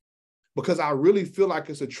is, because I really feel like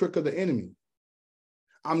it's a trick of the enemy.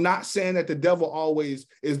 I'm not saying that the devil always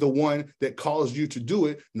is the one that calls you to do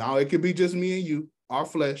it. Now, it could be just me and you, our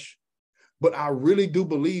flesh. But I really do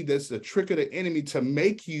believe that's a trick of the enemy to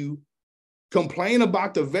make you complain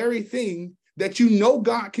about the very thing that you know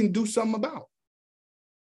God can do something about.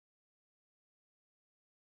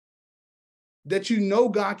 That you know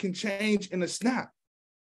God can change in a snap.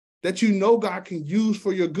 That you know God can use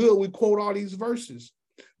for your good. We quote all these verses.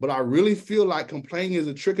 But I really feel like complaining is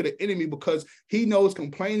a trick of the enemy, because he knows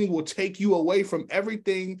complaining will take you away from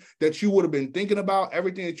everything that you would have been thinking about,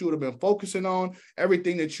 everything that you would have been focusing on,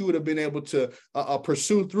 everything that you would have been able to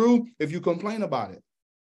pursue through if you complain about it.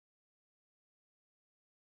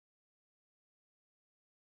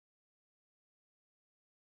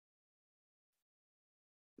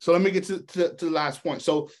 So let me get to the last point.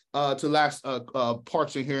 So to last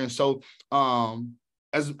parts in here. And so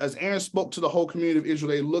as Aaron spoke to the whole community of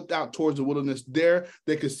Israel, they looked out towards the wilderness. There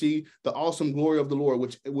they could see the awesome glory of the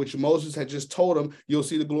Lord, which Moses had just told them, you'll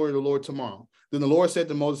see the glory of the Lord tomorrow. Then the Lord said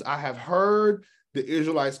to Moses, I have heard the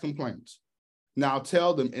Israelites' complaints. Now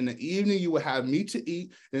tell them, in the evening you will have meat to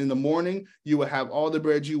eat, and in the morning you will have all the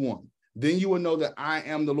bread you want. Then you will know that I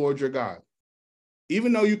am the Lord your God.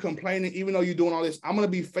 Even though you're complaining, even though you're doing all this, I'm going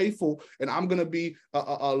to be faithful and I'm going to be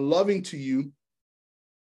loving to you,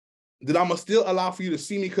 that I'm going to still allow for you to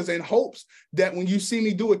see me, because in hopes that when you see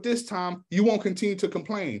me do it this time, you won't continue to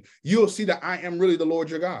complain. You'll see that I am really the Lord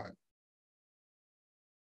your God.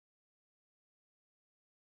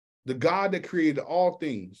 The God that created all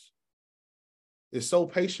things is so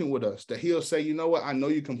patient with us that he'll say, you know what? I know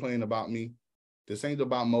you complain about me. This ain't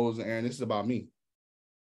about Moses and Aaron. This is about me.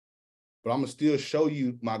 But I'm going to still show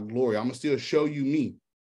you my glory. I'm going to still show you me,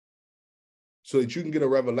 so that you can get a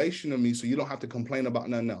revelation of me, so you don't have to complain about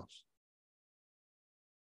nothing else.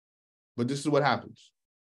 But this is what happens.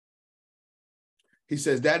 He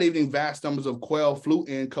says, that evening, vast numbers of quail flew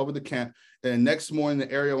in, covered the camp. And the next morning,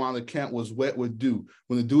 the area around the camp was wet with dew.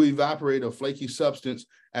 When the dew evaporated, a flaky substance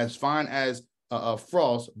as fine as a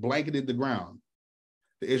frost blanketed the ground.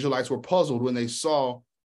 The Israelites were puzzled when they saw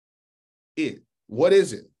it. What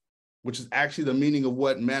is it? Which is actually the meaning of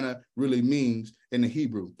what manna really means in the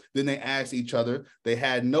Hebrew. Then they asked each other. They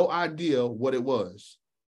had no idea what it was.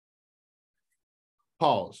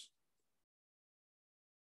 Pause.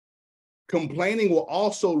 Complaining will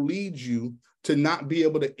also lead you to not be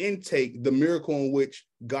able to intake the miracle in which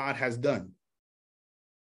God has done.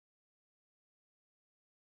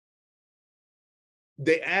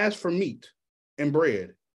 They asked for meat and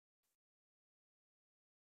bread.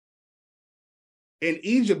 In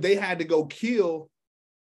Egypt, they had to go kill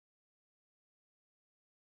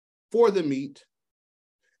for the meat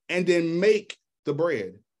and then make the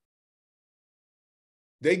bread.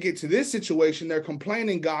 They get to this situation, they're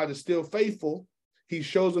complaining God is still faithful. He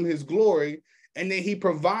shows them his glory, and then he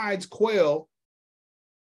provides quail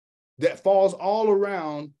that falls all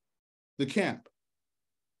around the camp.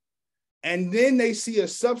 And then they see a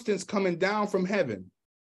substance coming down from heaven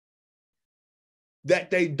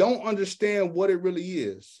that they don't understand what it really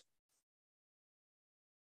is.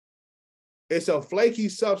 It's a flaky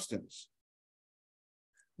substance.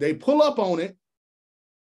 They pull up on it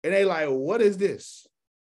and they like, what is this?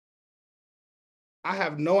 I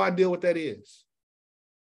have no idea what that is.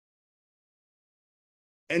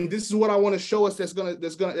 And this is what I want to show us that's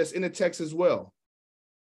in the text as well.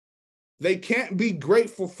 They can't be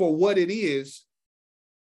grateful for what it is.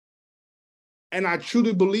 And I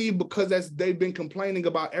truly believe because they've been complaining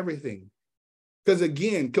about everything. Because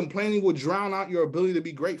again, complaining will drown out your ability to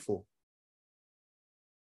be grateful.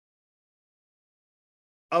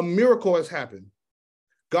 A miracle has happened.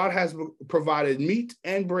 God has provided meat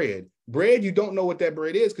and bread. Bread, you don't know what that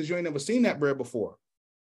bread is because you ain't never seen that bread before.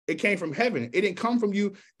 It came from heaven. It didn't come from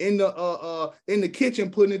you in the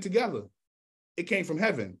kitchen putting it together. It came from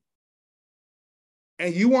heaven.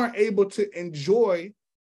 And you weren't able to enjoy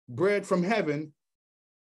bread from heaven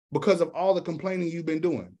because of all the complaining you've been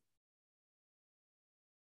doing.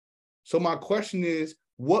 So my question is,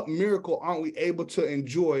 what miracle aren't we able to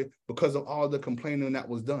enjoy because of all the complaining that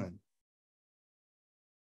was done?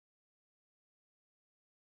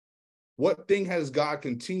 What thing has God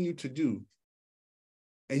continued to do?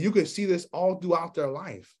 And you can see this all throughout their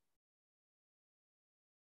life.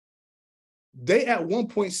 They at one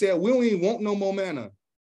point said, we don't even want no more manna.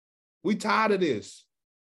 We tired of this.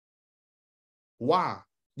 Why?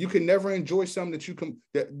 You can never enjoy something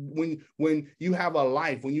that when you have a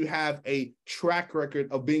life, when you have a track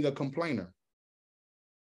record of being a complainer.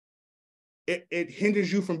 It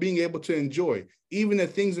hinders you from being able to enjoy even the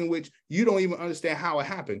things in which you don't even understand how it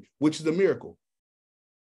happened, which is a miracle.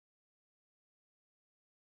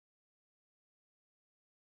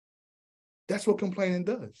 That's what complaining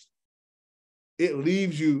does. It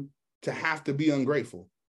leaves you to have to be ungrateful,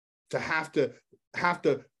 to have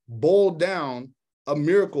to boil down a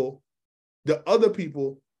miracle that other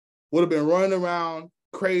people would have been running around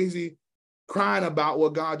crazy, crying about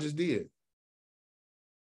what God just did.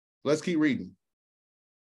 Let's keep reading.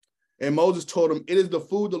 And Moses told him, it is the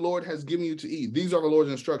food the Lord has given you to eat. These are the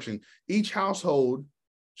Lord's instructions. Each household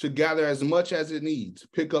should gather as much as it needs.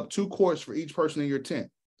 Pick up 2 quarts for each person in your tent.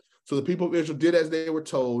 So the people of Israel did as they were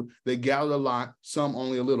told. They gathered a lot, some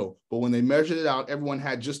only a little. But when they measured it out, everyone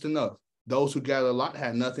had just enough. Those who gathered a lot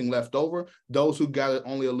had nothing left over. Those who gathered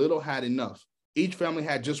only a little had enough. Each family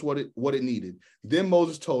had just what it needed. Then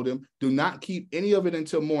Moses told them, do not keep any of it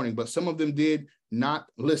until morning. But some of them did not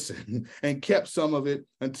listen and kept some of it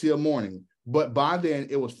until morning. But by then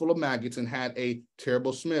it was full of maggots and had a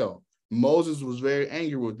terrible smell. Moses was very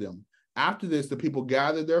angry with them. After this, the people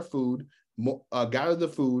gathered the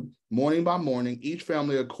food morning by morning, each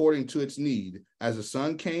family according to its need. As the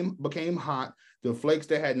sun became hot, the flakes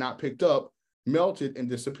they had not picked up melted and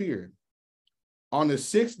disappeared. On the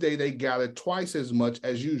 6th day, they gathered twice as much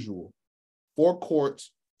as usual, 4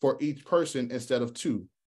 quarts for each person instead of 2.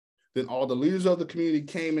 Then all the leaders of the community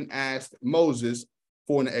came and asked Moses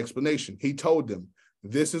for an explanation. He told them,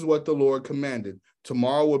 this is what the Lord commanded.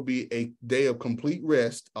 Tomorrow will be a day of complete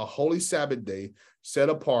rest, a holy Sabbath day set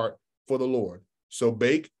apart for the Lord. So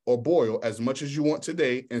bake or boil as much as you want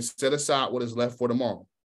today and set aside what is left for tomorrow.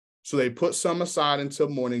 So they put some aside until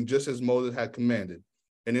morning, just as Moses had commanded.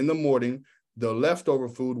 And in the morning, the leftover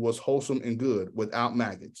food was wholesome and good, without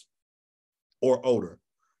maggots or odor.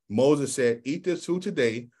 Moses said, eat this food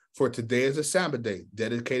today, for today is a Sabbath day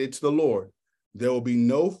dedicated to the Lord. There will be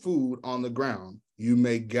no food on the ground. You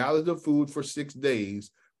may gather the food for 6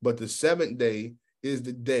 days, but the 7th day is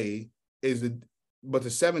the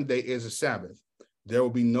 7th day is a Sabbath. There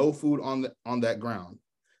will be no food on that ground.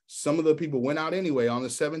 Some of the people went out anyway on the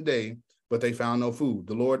 7th day, but they found no food.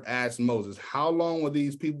 The Lord asked Moses, how long will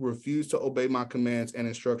these people refuse to obey my commands and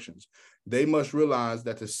instructions? They must realize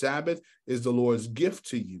that the Sabbath is the Lord's gift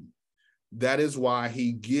to you. That is why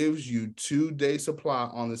he gives you 2 days supply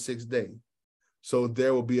on the 6th day. So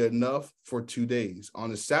there will be enough for 2 days. On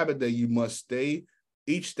the Sabbath day, you must stay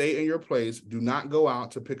in your place. Do not go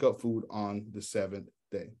out to pick up food on the 7th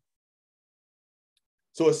day.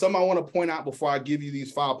 So it's something I want to point out before I give you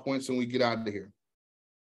these 5 points and we get out of here.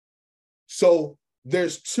 So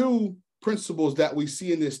there's 2 principles that we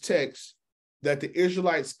see in this text that the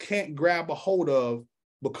Israelites can't grab a hold of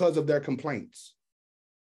because of their complaints,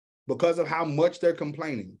 because of how much they're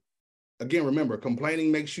complaining. Again, remember, complaining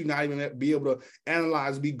makes you not even be able to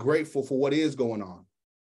analyze, be grateful for what is going on.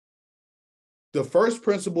 The first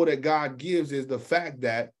principle that God gives is the fact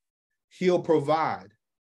that he'll provide.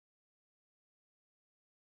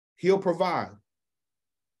 He'll provide.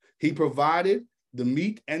 He provided the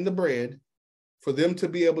meat and the bread for them to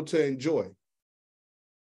be able to enjoy,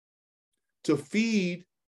 to feed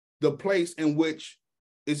the place in which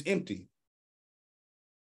is empty.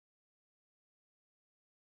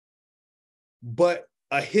 But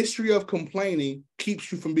a history of complaining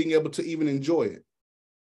keeps you from being able to even enjoy it,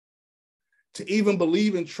 to even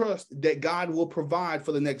believe and trust that God will provide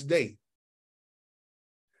for the next day.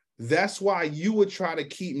 That's why you would try to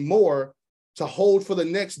keep more to hold for the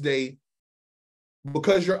next day,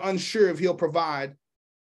 because you're unsure if he'll provide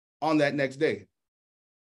on that next day.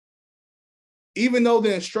 Even though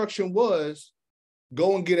the instruction was,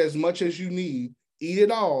 go and get as much as you need, eat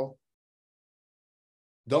it all,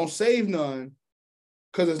 don't save none,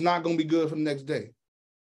 because it's not going to be good for the next day.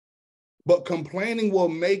 But complaining will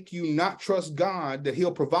make you not trust God that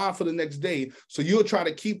he'll provide for the next day, so you'll try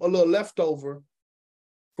to keep a little leftover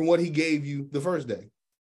from what he gave you the first day.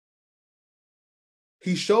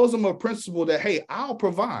 He shows them a principle that, hey, I'll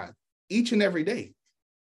provide each and every day.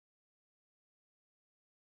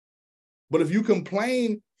 But if you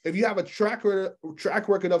complain, if you have a track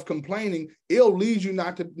record of complaining, it'll lead you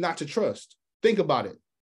not to trust. Think about it.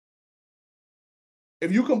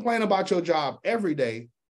 If you complain about your job every day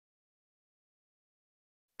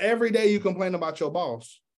you complain about your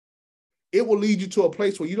boss, it will lead you to a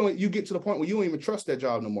place where you get to the point where you don't even trust that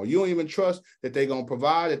job no more. You don't even trust that they're going to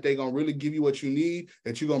provide, that they're going to really give you what you need,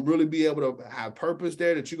 that you're going to really be able to have purpose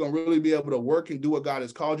there, that you're going to really be able to work and do what God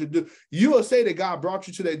has called you to do. You will say that God brought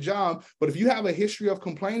you to that job, but if you have a history of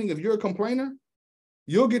complaining, if you're a complainer,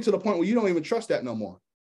 you'll get to the point where you don't even trust that no more.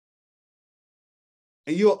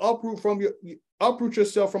 And you'll uproot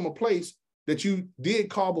yourself from a place that you did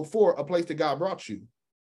call before a place that God brought you,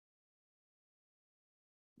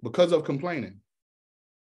 because of complaining.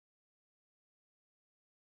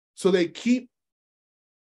 So they keep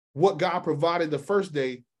what God provided the first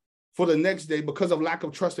day for the next day because of lack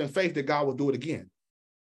of trust and faith that God will do it again.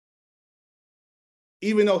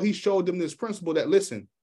 Even though he showed them this principle that, listen,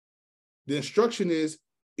 the instruction is,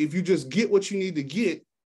 if you just get what you need to get,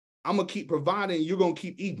 I'm going to keep providing, you're going to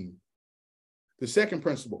keep eating. The second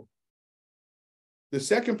principle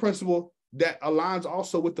that aligns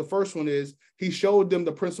also with the first one is, he showed them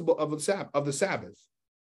the principle of the Sabbath.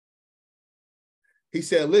 He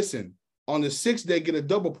said, listen, on the 6th day, get a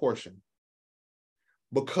double portion,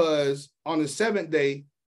 because on the 7th day,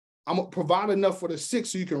 I'm going to provide enough for the 6th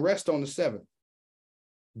so you can rest on the 7th.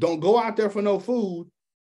 Don't go out there for no food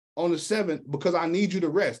on the 7th, because I need you to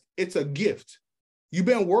rest. It's a gift. You've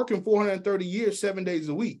been working 430 years, 7 days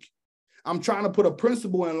a week. I'm trying to put a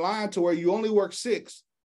principle in line to where you only work 6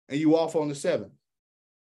 and you off on the 7th.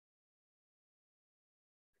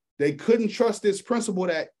 They couldn't trust this principle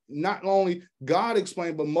that not only God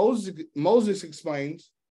explained, but Moses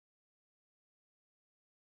explains.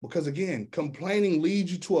 Because again, complaining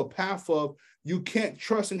leads you to a path of, you can't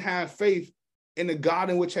trust and have faith in the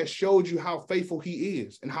God in which has showed you how faithful he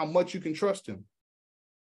is and how much you can trust him.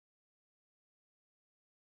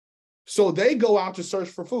 So they go out to search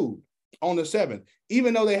for food on the 7th,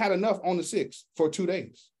 even though they had enough on the 6th for 2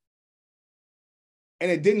 days.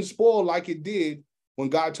 And it didn't spoil like it did when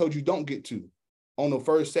God told you don't get to on the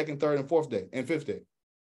 1st, 2nd, 3rd, and 4th day and 5th day.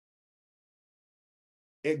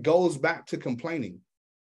 It goes back to complaining.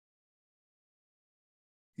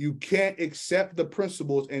 You can't accept the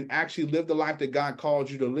principles and actually live the life that God called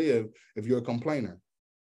you to live if you're a complainer.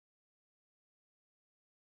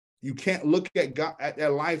 You can't look at God, at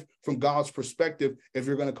that life from God's perspective, if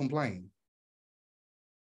you're going to complain.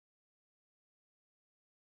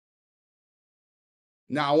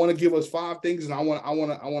 Now, I want to give us 5 things, and I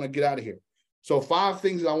want to get out of here. So 5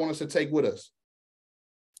 things that I want us to take with us.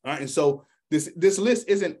 All right, and so this list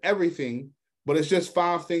isn't everything, but it's just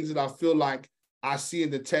 5 things that I feel like I see in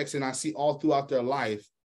the text and I see all throughout their life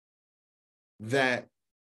that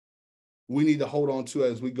we need to hold on to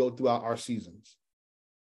as we go throughout our seasons.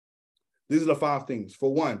 These are the 5 things.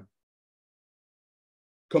 For one,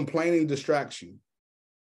 complaining distracts you.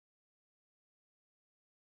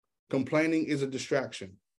 Complaining is a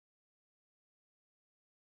distraction.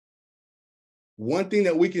 One thing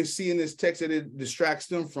that we can see in this text that it distracts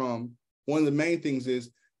them from, one of the main things is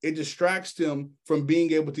it distracts them from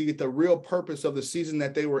being able to get the real purpose of the season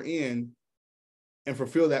that they were in and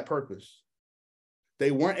fulfill that purpose. They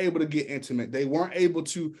weren't able to get intimate. They weren't able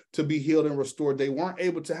to be healed and restored. They weren't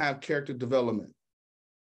able to have character development.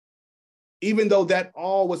 Even though that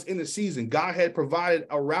all was in the season, God had provided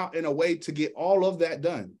a route and a way to get all of that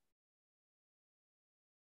done.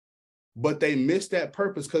 But they missed that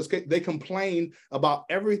purpose because they complained about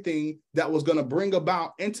everything that was going to bring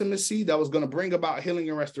about intimacy, that was going to bring about healing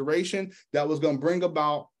and restoration, that was going to bring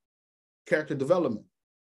about character development.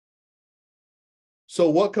 So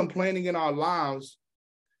what complaining in our lives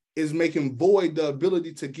is making void the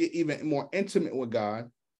ability to get even more intimate with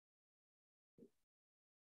God,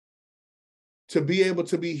 to be able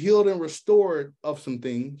to be healed and restored of some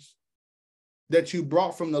things that you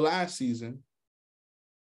brought from the last season.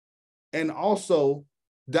 And also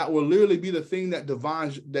that will literally be the thing that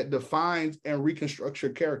defines and reconstructs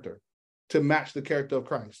your character to match the character of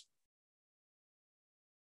Christ.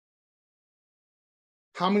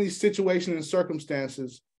 How many situations and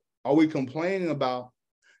circumstances are we complaining about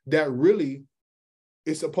that really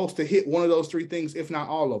is supposed to hit one of those 3 things, if not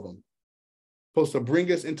all of them? Supposed to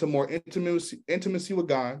bring us into more intimacy with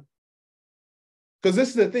God. Because this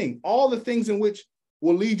is the thing, all the things in which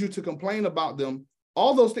will lead you to complain about them,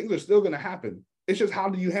 all those things are still going to happen. It's just, how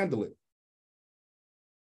do you handle it?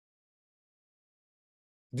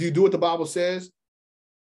 Do you do what the Bible says?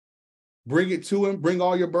 Bring it to him, bring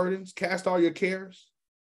all your burdens, cast all your cares.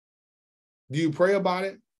 Do you pray about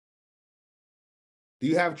it? Do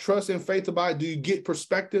you have trust and faith about it? Do you get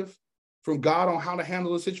perspective from God on how to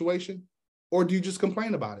handle the situation? Or do you just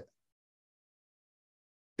complain about it?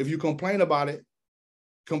 If you complain about it,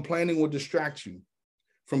 complaining will distract you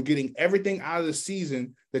from getting everything out of the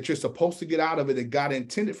season that you're supposed to get out of it, that God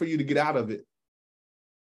intended for you to get out of it,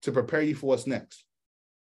 to prepare you for what's next.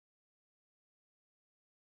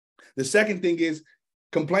 The second thing is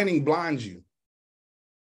complaining blinds you.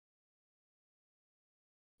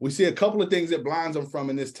 We see a couple of things it blinds them from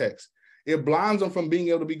in this text. It blinds them from being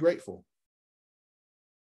able to be grateful.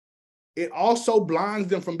 It also blinds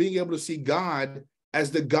them from being able to see God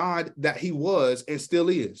as the God that he was and still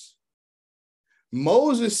is.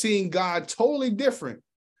 Moses seeing God totally different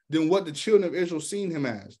than what the children of Israel seen him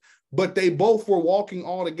as, but they both were walking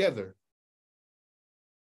all together.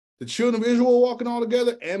 The children of Israel were walking all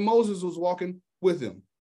together, and Moses was walking with him.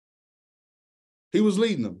 He was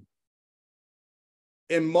leading them.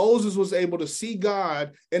 And Moses was able to see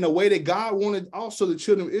God in a way that God wanted also the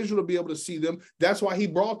children of Israel to be able to see them. That's why he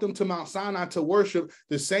brought them to Mount Sinai to worship,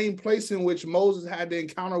 the same place in which Moses had the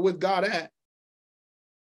encounter with God at.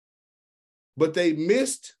 But they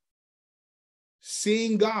missed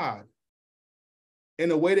seeing God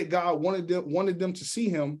in a way that God wanted them to see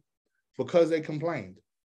him, because they complained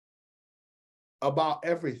about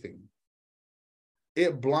everything.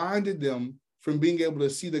 It blinded them from being able to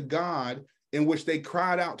see the God in which they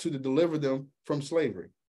cried out to deliver them from slavery.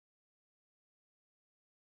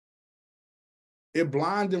 It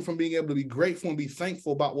blinded them from being able to be grateful and be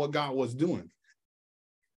thankful about what God was doing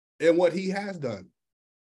and what he has done.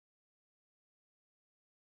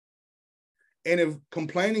 And if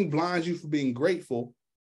complaining blinds you from being grateful,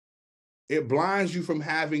 it blinds you from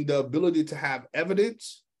having the ability to have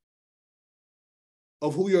evidence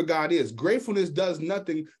of who your God is. Gratefulness does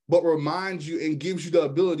nothing but reminds you and gives you the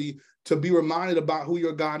ability to be reminded about who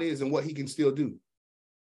your God is and what he can still do.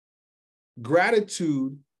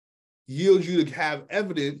 Gratitude yields you to have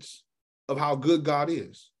evidence of how good God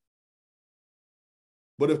is.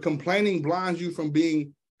 But if complaining blinds you from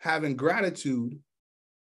having gratitude,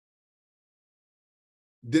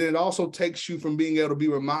 then it also takes you from being able to be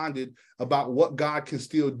reminded about what God can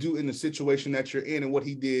still do in the situation that you're in and what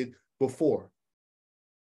he did before.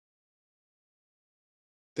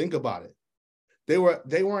 Think about it. They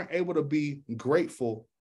weren't able to be grateful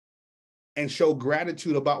and show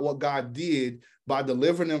gratitude about what God did by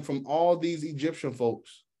delivering them from all these Egyptian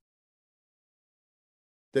folks,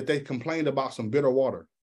 that they complained about some bitter water.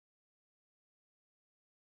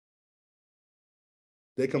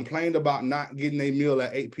 They complained about not getting a meal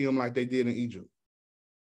at 8 p.m. like they did in Egypt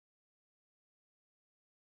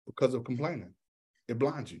because of complaining. It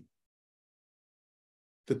blinds you.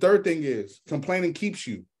 The third thing is complaining keeps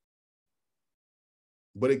you.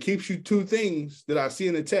 But it keeps you two things that I see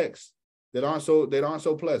in the text that aren't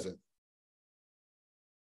so pleasant.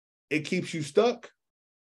 It keeps you stuck,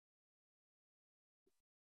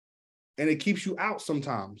 and it keeps you out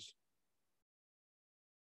sometimes.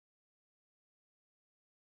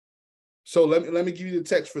 So let me give you the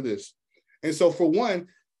text for this. And so for one,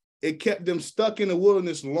 it kept them stuck in the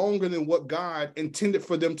wilderness longer than what God intended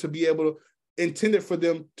for them to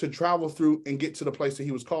travel through and get to the place that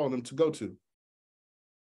he was calling them to go to.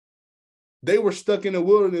 They were stuck in the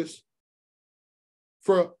wilderness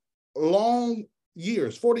for long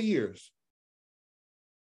years, 40 years,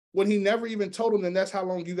 when he never even told them that that's how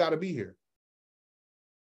long you got to be here.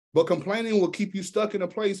 But complaining will keep you stuck in a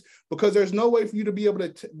place because there's no way for you to be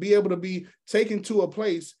able to be taken to a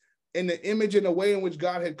place in the image and the way in which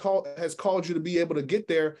God has called you to be able to get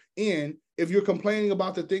there in, if you're complaining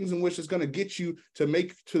about the things in which it's going to get you to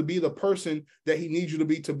be the person that he needs you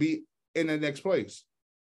to be in the next place.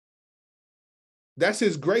 That's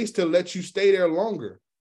his grace to let you stay there longer.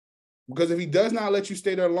 Because if he does not let you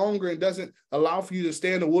stay there longer and doesn't allow for you to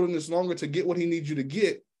stay in the wilderness longer to get what he needs you to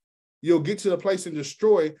get, you'll get to the place and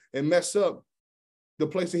destroy and mess up the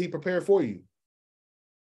place that he prepared for you.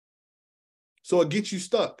 So it gets you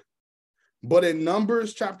stuck. But in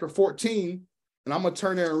Numbers chapter 14, and I'm going to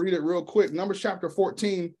turn there and read it real quick. Numbers chapter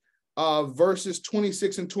 14, verses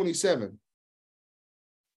 26 and 27.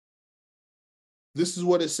 This is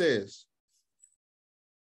what it says.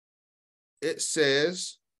 It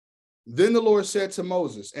says, then the Lord said to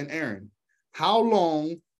Moses and Aaron, how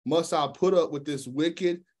long must I put up with this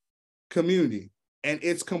wicked community and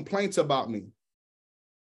its complaints about me?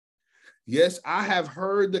 Yes, I have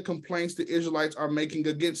heard the complaints the Israelites are making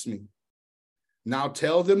against me. Now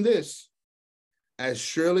tell them this, as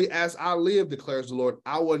surely as I live, declares the Lord,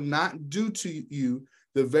 I will not do to you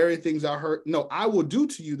the very things I heard. No, I will do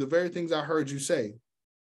to you the very things I heard you say.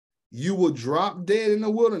 You will drop dead in the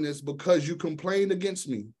wilderness because you complained against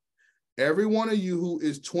me. Every one of you who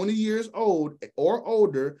is 20 years old or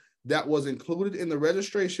older that was included in the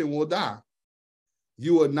registration will die.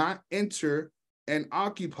 You will not enter and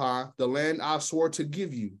occupy the land I swore to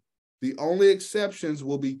give you. The only exceptions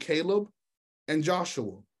will be Caleb and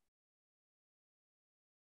Joshua.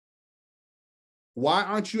 Why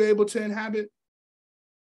aren't you able to inhabit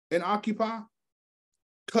and occupy?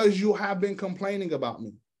 Because you have been complaining about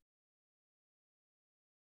me.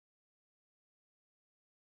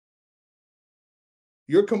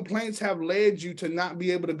 Your complaints have led you to not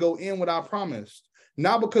be able to go in what I promised.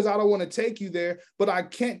 Not because I don't want to take you there, but I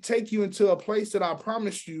can't take you into a place that I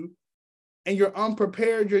promised you, and you're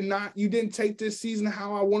unprepared. You didn't take this season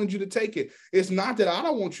how I wanted you to take it. It's not that I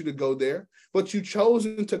don't want you to go there, but you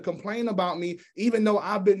chosen to complain about me, even though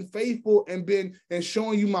I've been faithful and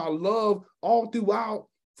showing you my love all throughout,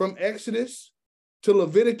 from Exodus to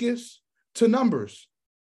Leviticus to Numbers.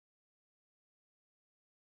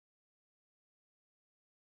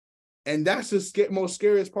 And that's the most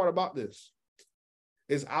scariest part about this,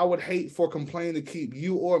 is I would hate for complaining to keep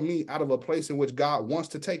you or me out of a place in which God wants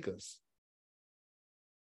to take us.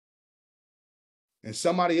 And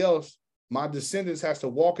somebody else, my descendants, has to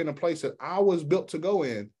walk in a place that I was built to go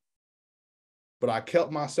in, but I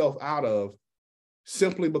kept myself out of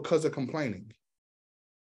simply because of complaining.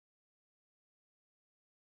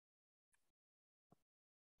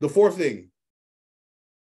 The fourth thing,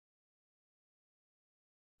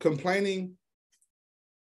 complaining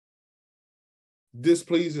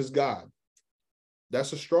displeases God.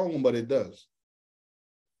 That's a strong one, but it does.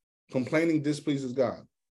 Complaining displeases God.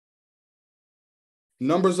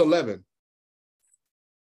 Numbers 11.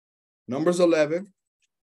 Numbers 11,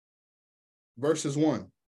 verses 1.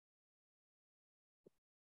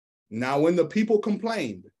 Now, when the people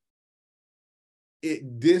complained,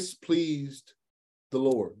 it displeased the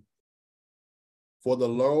Lord. For the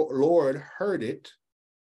Lord heard it,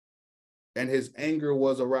 and his anger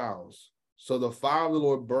was aroused. So the fire of the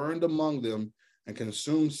Lord burned among them and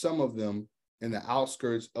consumed some of them in the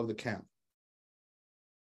outskirts of the camp.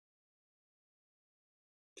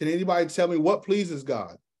 Can anybody tell me what pleases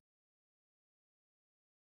God?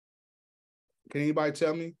 Can anybody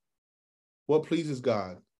tell me what pleases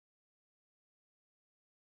God?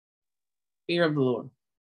 Fear of the Lord.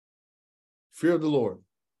 Fear of the Lord.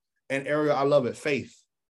 And Ariel, I love it, faith.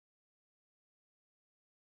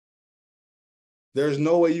 There's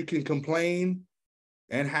no way you can complain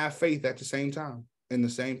and have faith at the same time in the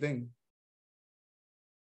same thing.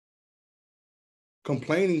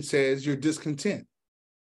 Complaining says you're discontent.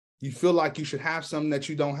 You feel like you should have something that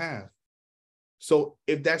you don't have. So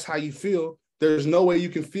if that's how you feel, there's no way you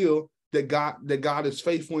can feel that God is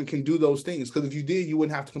faithful and can do those things. Because if you did, you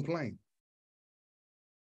wouldn't have to complain.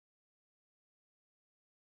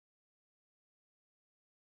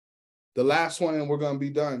 The last one, and we're going to be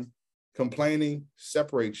done. Complaining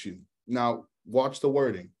separates you. Now, watch the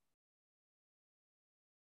wording.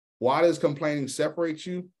 Why does complaining separate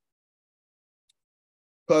you?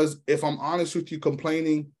 Because if I'm honest with you,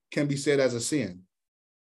 complaining can be said as a sin.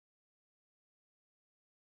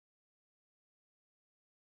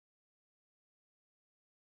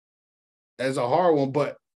 As a hard one,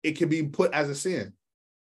 but it can be put as a sin.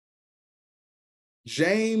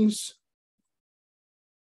 James,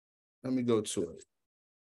 let me go to it.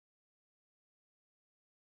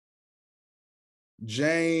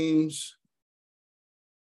 James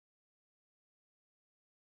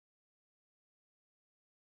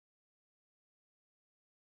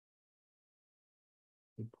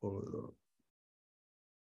let me pull it up.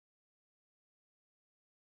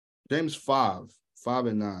 James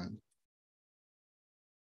 5:5-9.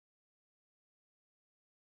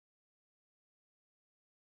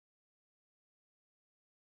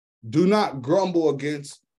 Do not grumble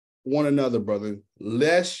against one another, brother,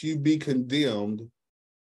 lest you be condemned.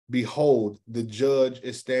 Behold, the judge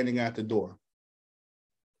is standing at the door.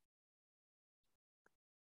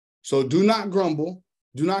 So do not grumble,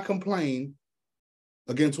 do not complain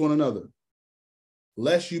against one another,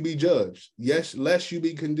 lest you be judged. Yes, lest you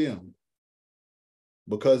be condemned,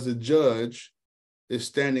 because the judge is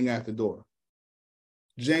standing at the door.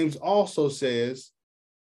 James also says,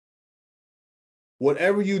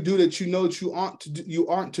 whatever you do that you know that you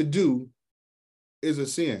aren't to do is a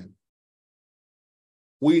sin.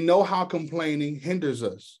 We know how complaining hinders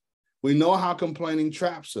us. We know how complaining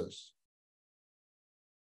traps us.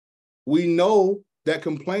 We know that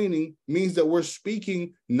complaining means that we're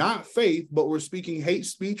speaking not faith, but we're speaking hate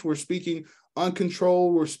speech. We're speaking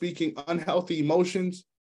uncontrolled. We're speaking unhealthy emotions.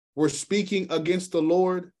 We're speaking against the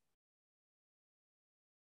Lord,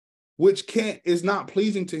 which is not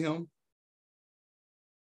pleasing to him.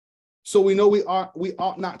 So we know we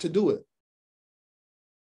ought not to do it.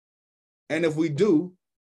 And if we do,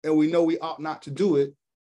 and we know we ought not to do it,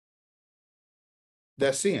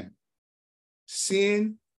 that's sin.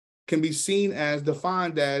 Sin can be seen as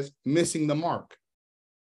defined as missing the mark.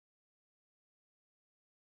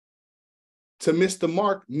 To miss the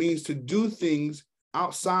mark means to do things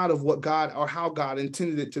outside of what God or how God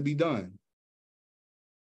intended it to be done.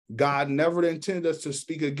 God never intended us to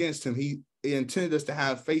speak against him. He intended us to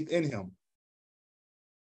have faith in him.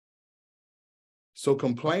 So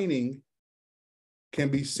complaining can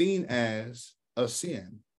be seen as a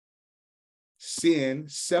sin. Sin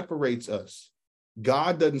separates us.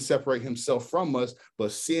 God doesn't separate himself from us,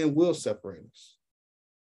 but sin will separate us.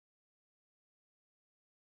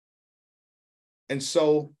 And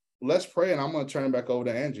so let's pray, and I'm going to turn it back over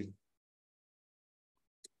to Angie.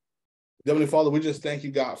 Heavenly Father, we just thank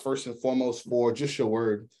you, God, first and foremost, for just your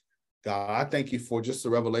word. God, I thank you for just the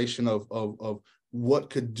revelation of what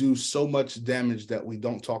could do so much damage that we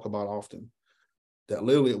don't talk about often. That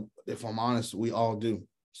literally, if I'm honest, we all do.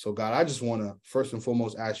 So God, I just want to first and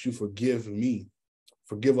foremost ask you,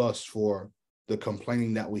 forgive us for the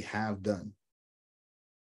complaining that we have done.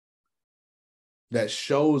 That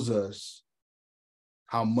shows us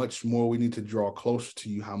how much more we need to draw closer to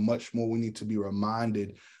you, how much more we need to be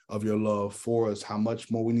reminded of your love for us, how much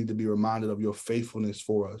more we need to be reminded of your faithfulness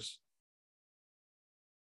for us.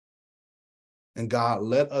 And God,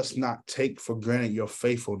 let us not take for granted your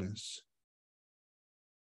faithfulness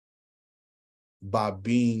by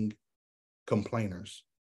being complainers.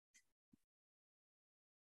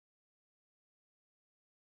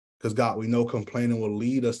 Because God, we know complaining will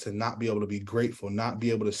lead us to not be able to be grateful, not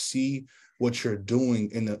be able to see what you're doing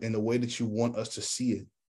in the way that you want us to see it.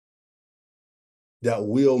 That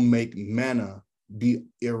will make manna be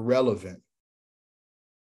irrelevant.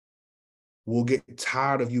 We'll get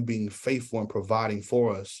tired of you being faithful and providing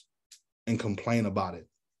for us and complain about it.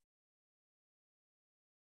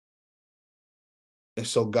 And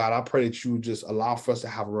so, God, I pray that you just allow for us to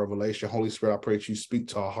have a revelation. Holy Spirit, I pray that you speak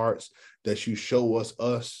to our hearts, that you show us,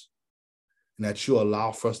 and that you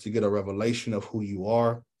allow for us to get a revelation of who you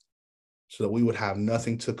are so that we would have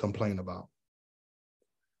nothing to complain about.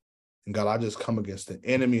 And God, I just come against the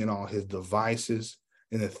enemy and all his devices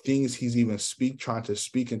and the things he's even trying to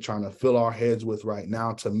speak and trying to fill our heads with right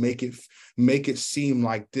now to make it seem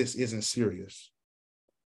like this isn't serious.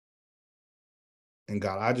 And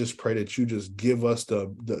God, I just pray that you just give us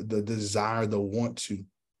the desire, the want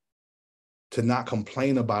to not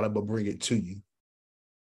complain about it, but bring it to you.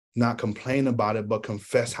 Not complain about it, but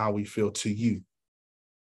confess how we feel to you.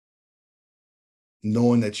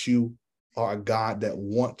 Knowing that you are a God that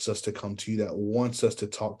wants us to come to you, that wants us to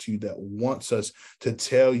talk to you, that wants us to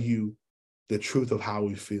tell you the truth of how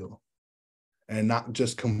we feel. and not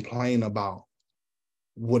just complain about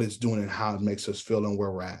what it's doing and how it makes us feel and where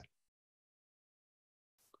we're at.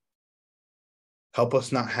 Help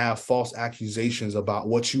us not have false accusations about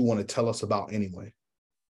what you want to tell us about anyway,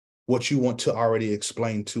 what you want to already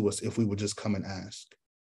explain to us if we would just come and ask.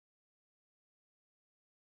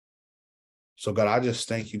 So God, I just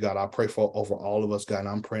thank you, God. I pray for over all of us, God, and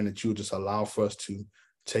I'm praying that you would just allow for us to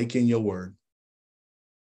take in your word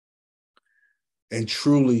and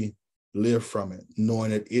truly live from it,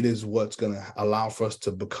 knowing that it is what's going to allow for us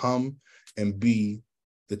to become and be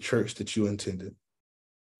the church that you intended.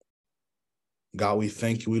 God, we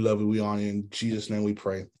thank you, we love you, we honor you. In Jesus' name we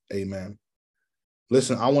pray, amen.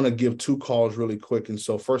 Listen, I want to give 2 calls really quick. And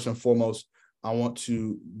so first and foremost, I want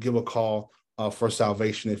to give a call for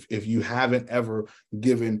salvation. If you haven't ever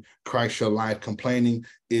given Christ your life, complaining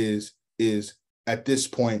is at this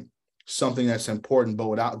point something that's important, but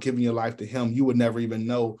without giving your life to him, you would never even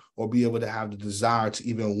know or be able to have the desire to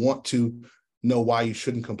even want to know why you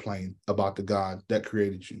shouldn't complain about the God that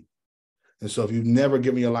created you. And so if you've never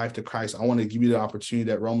given your life to Christ, I want to give you the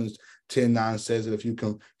opportunity that Romans 10:9 says that if you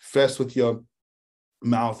confess with your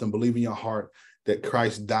mouth and believe in your heart that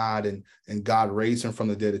Christ died and God raised him from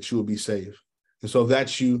the dead, that you will be saved. And so if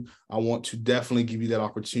that's you, I want to definitely give you that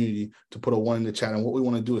opportunity to put a 1 in the chat. And what we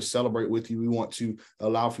want to do is celebrate with you. We want to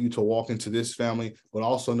allow for you to walk into this family, but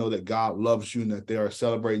also know that God loves you and that they are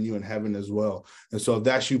celebrating you in heaven as well. And so if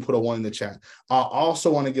that's you, put a 1 in the chat. I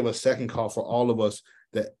also want to give a second call for all of us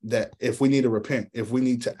that if we need to repent, if we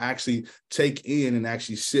need to actually take in and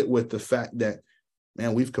actually sit with the fact that,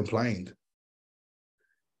 man, we've complained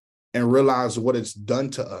and realize what it's done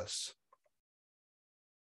to us.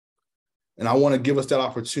 And I want to give us that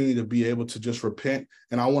opportunity to be able to just repent.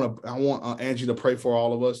 And I want Angie to pray for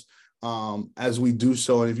all of us as we do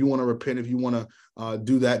so. And if you want to repent, if you want to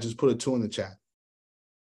do that, just put a 2 in the chat.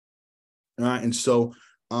 All right. And so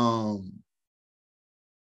I'll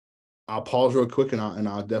pause real quick and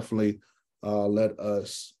I'll definitely let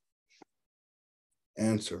us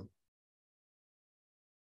answer.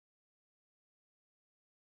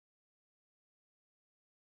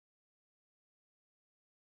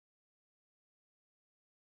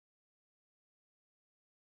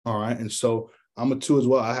 All right. And so I'm a 2 as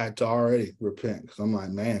well. I had to already repent because I'm like,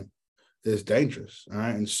 man, it's dangerous. All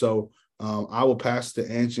right. And so I will pass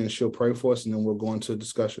to Angie and she'll pray for us and then we'll go into a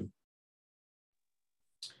discussion.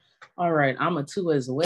 All right. I'm a 2 as well.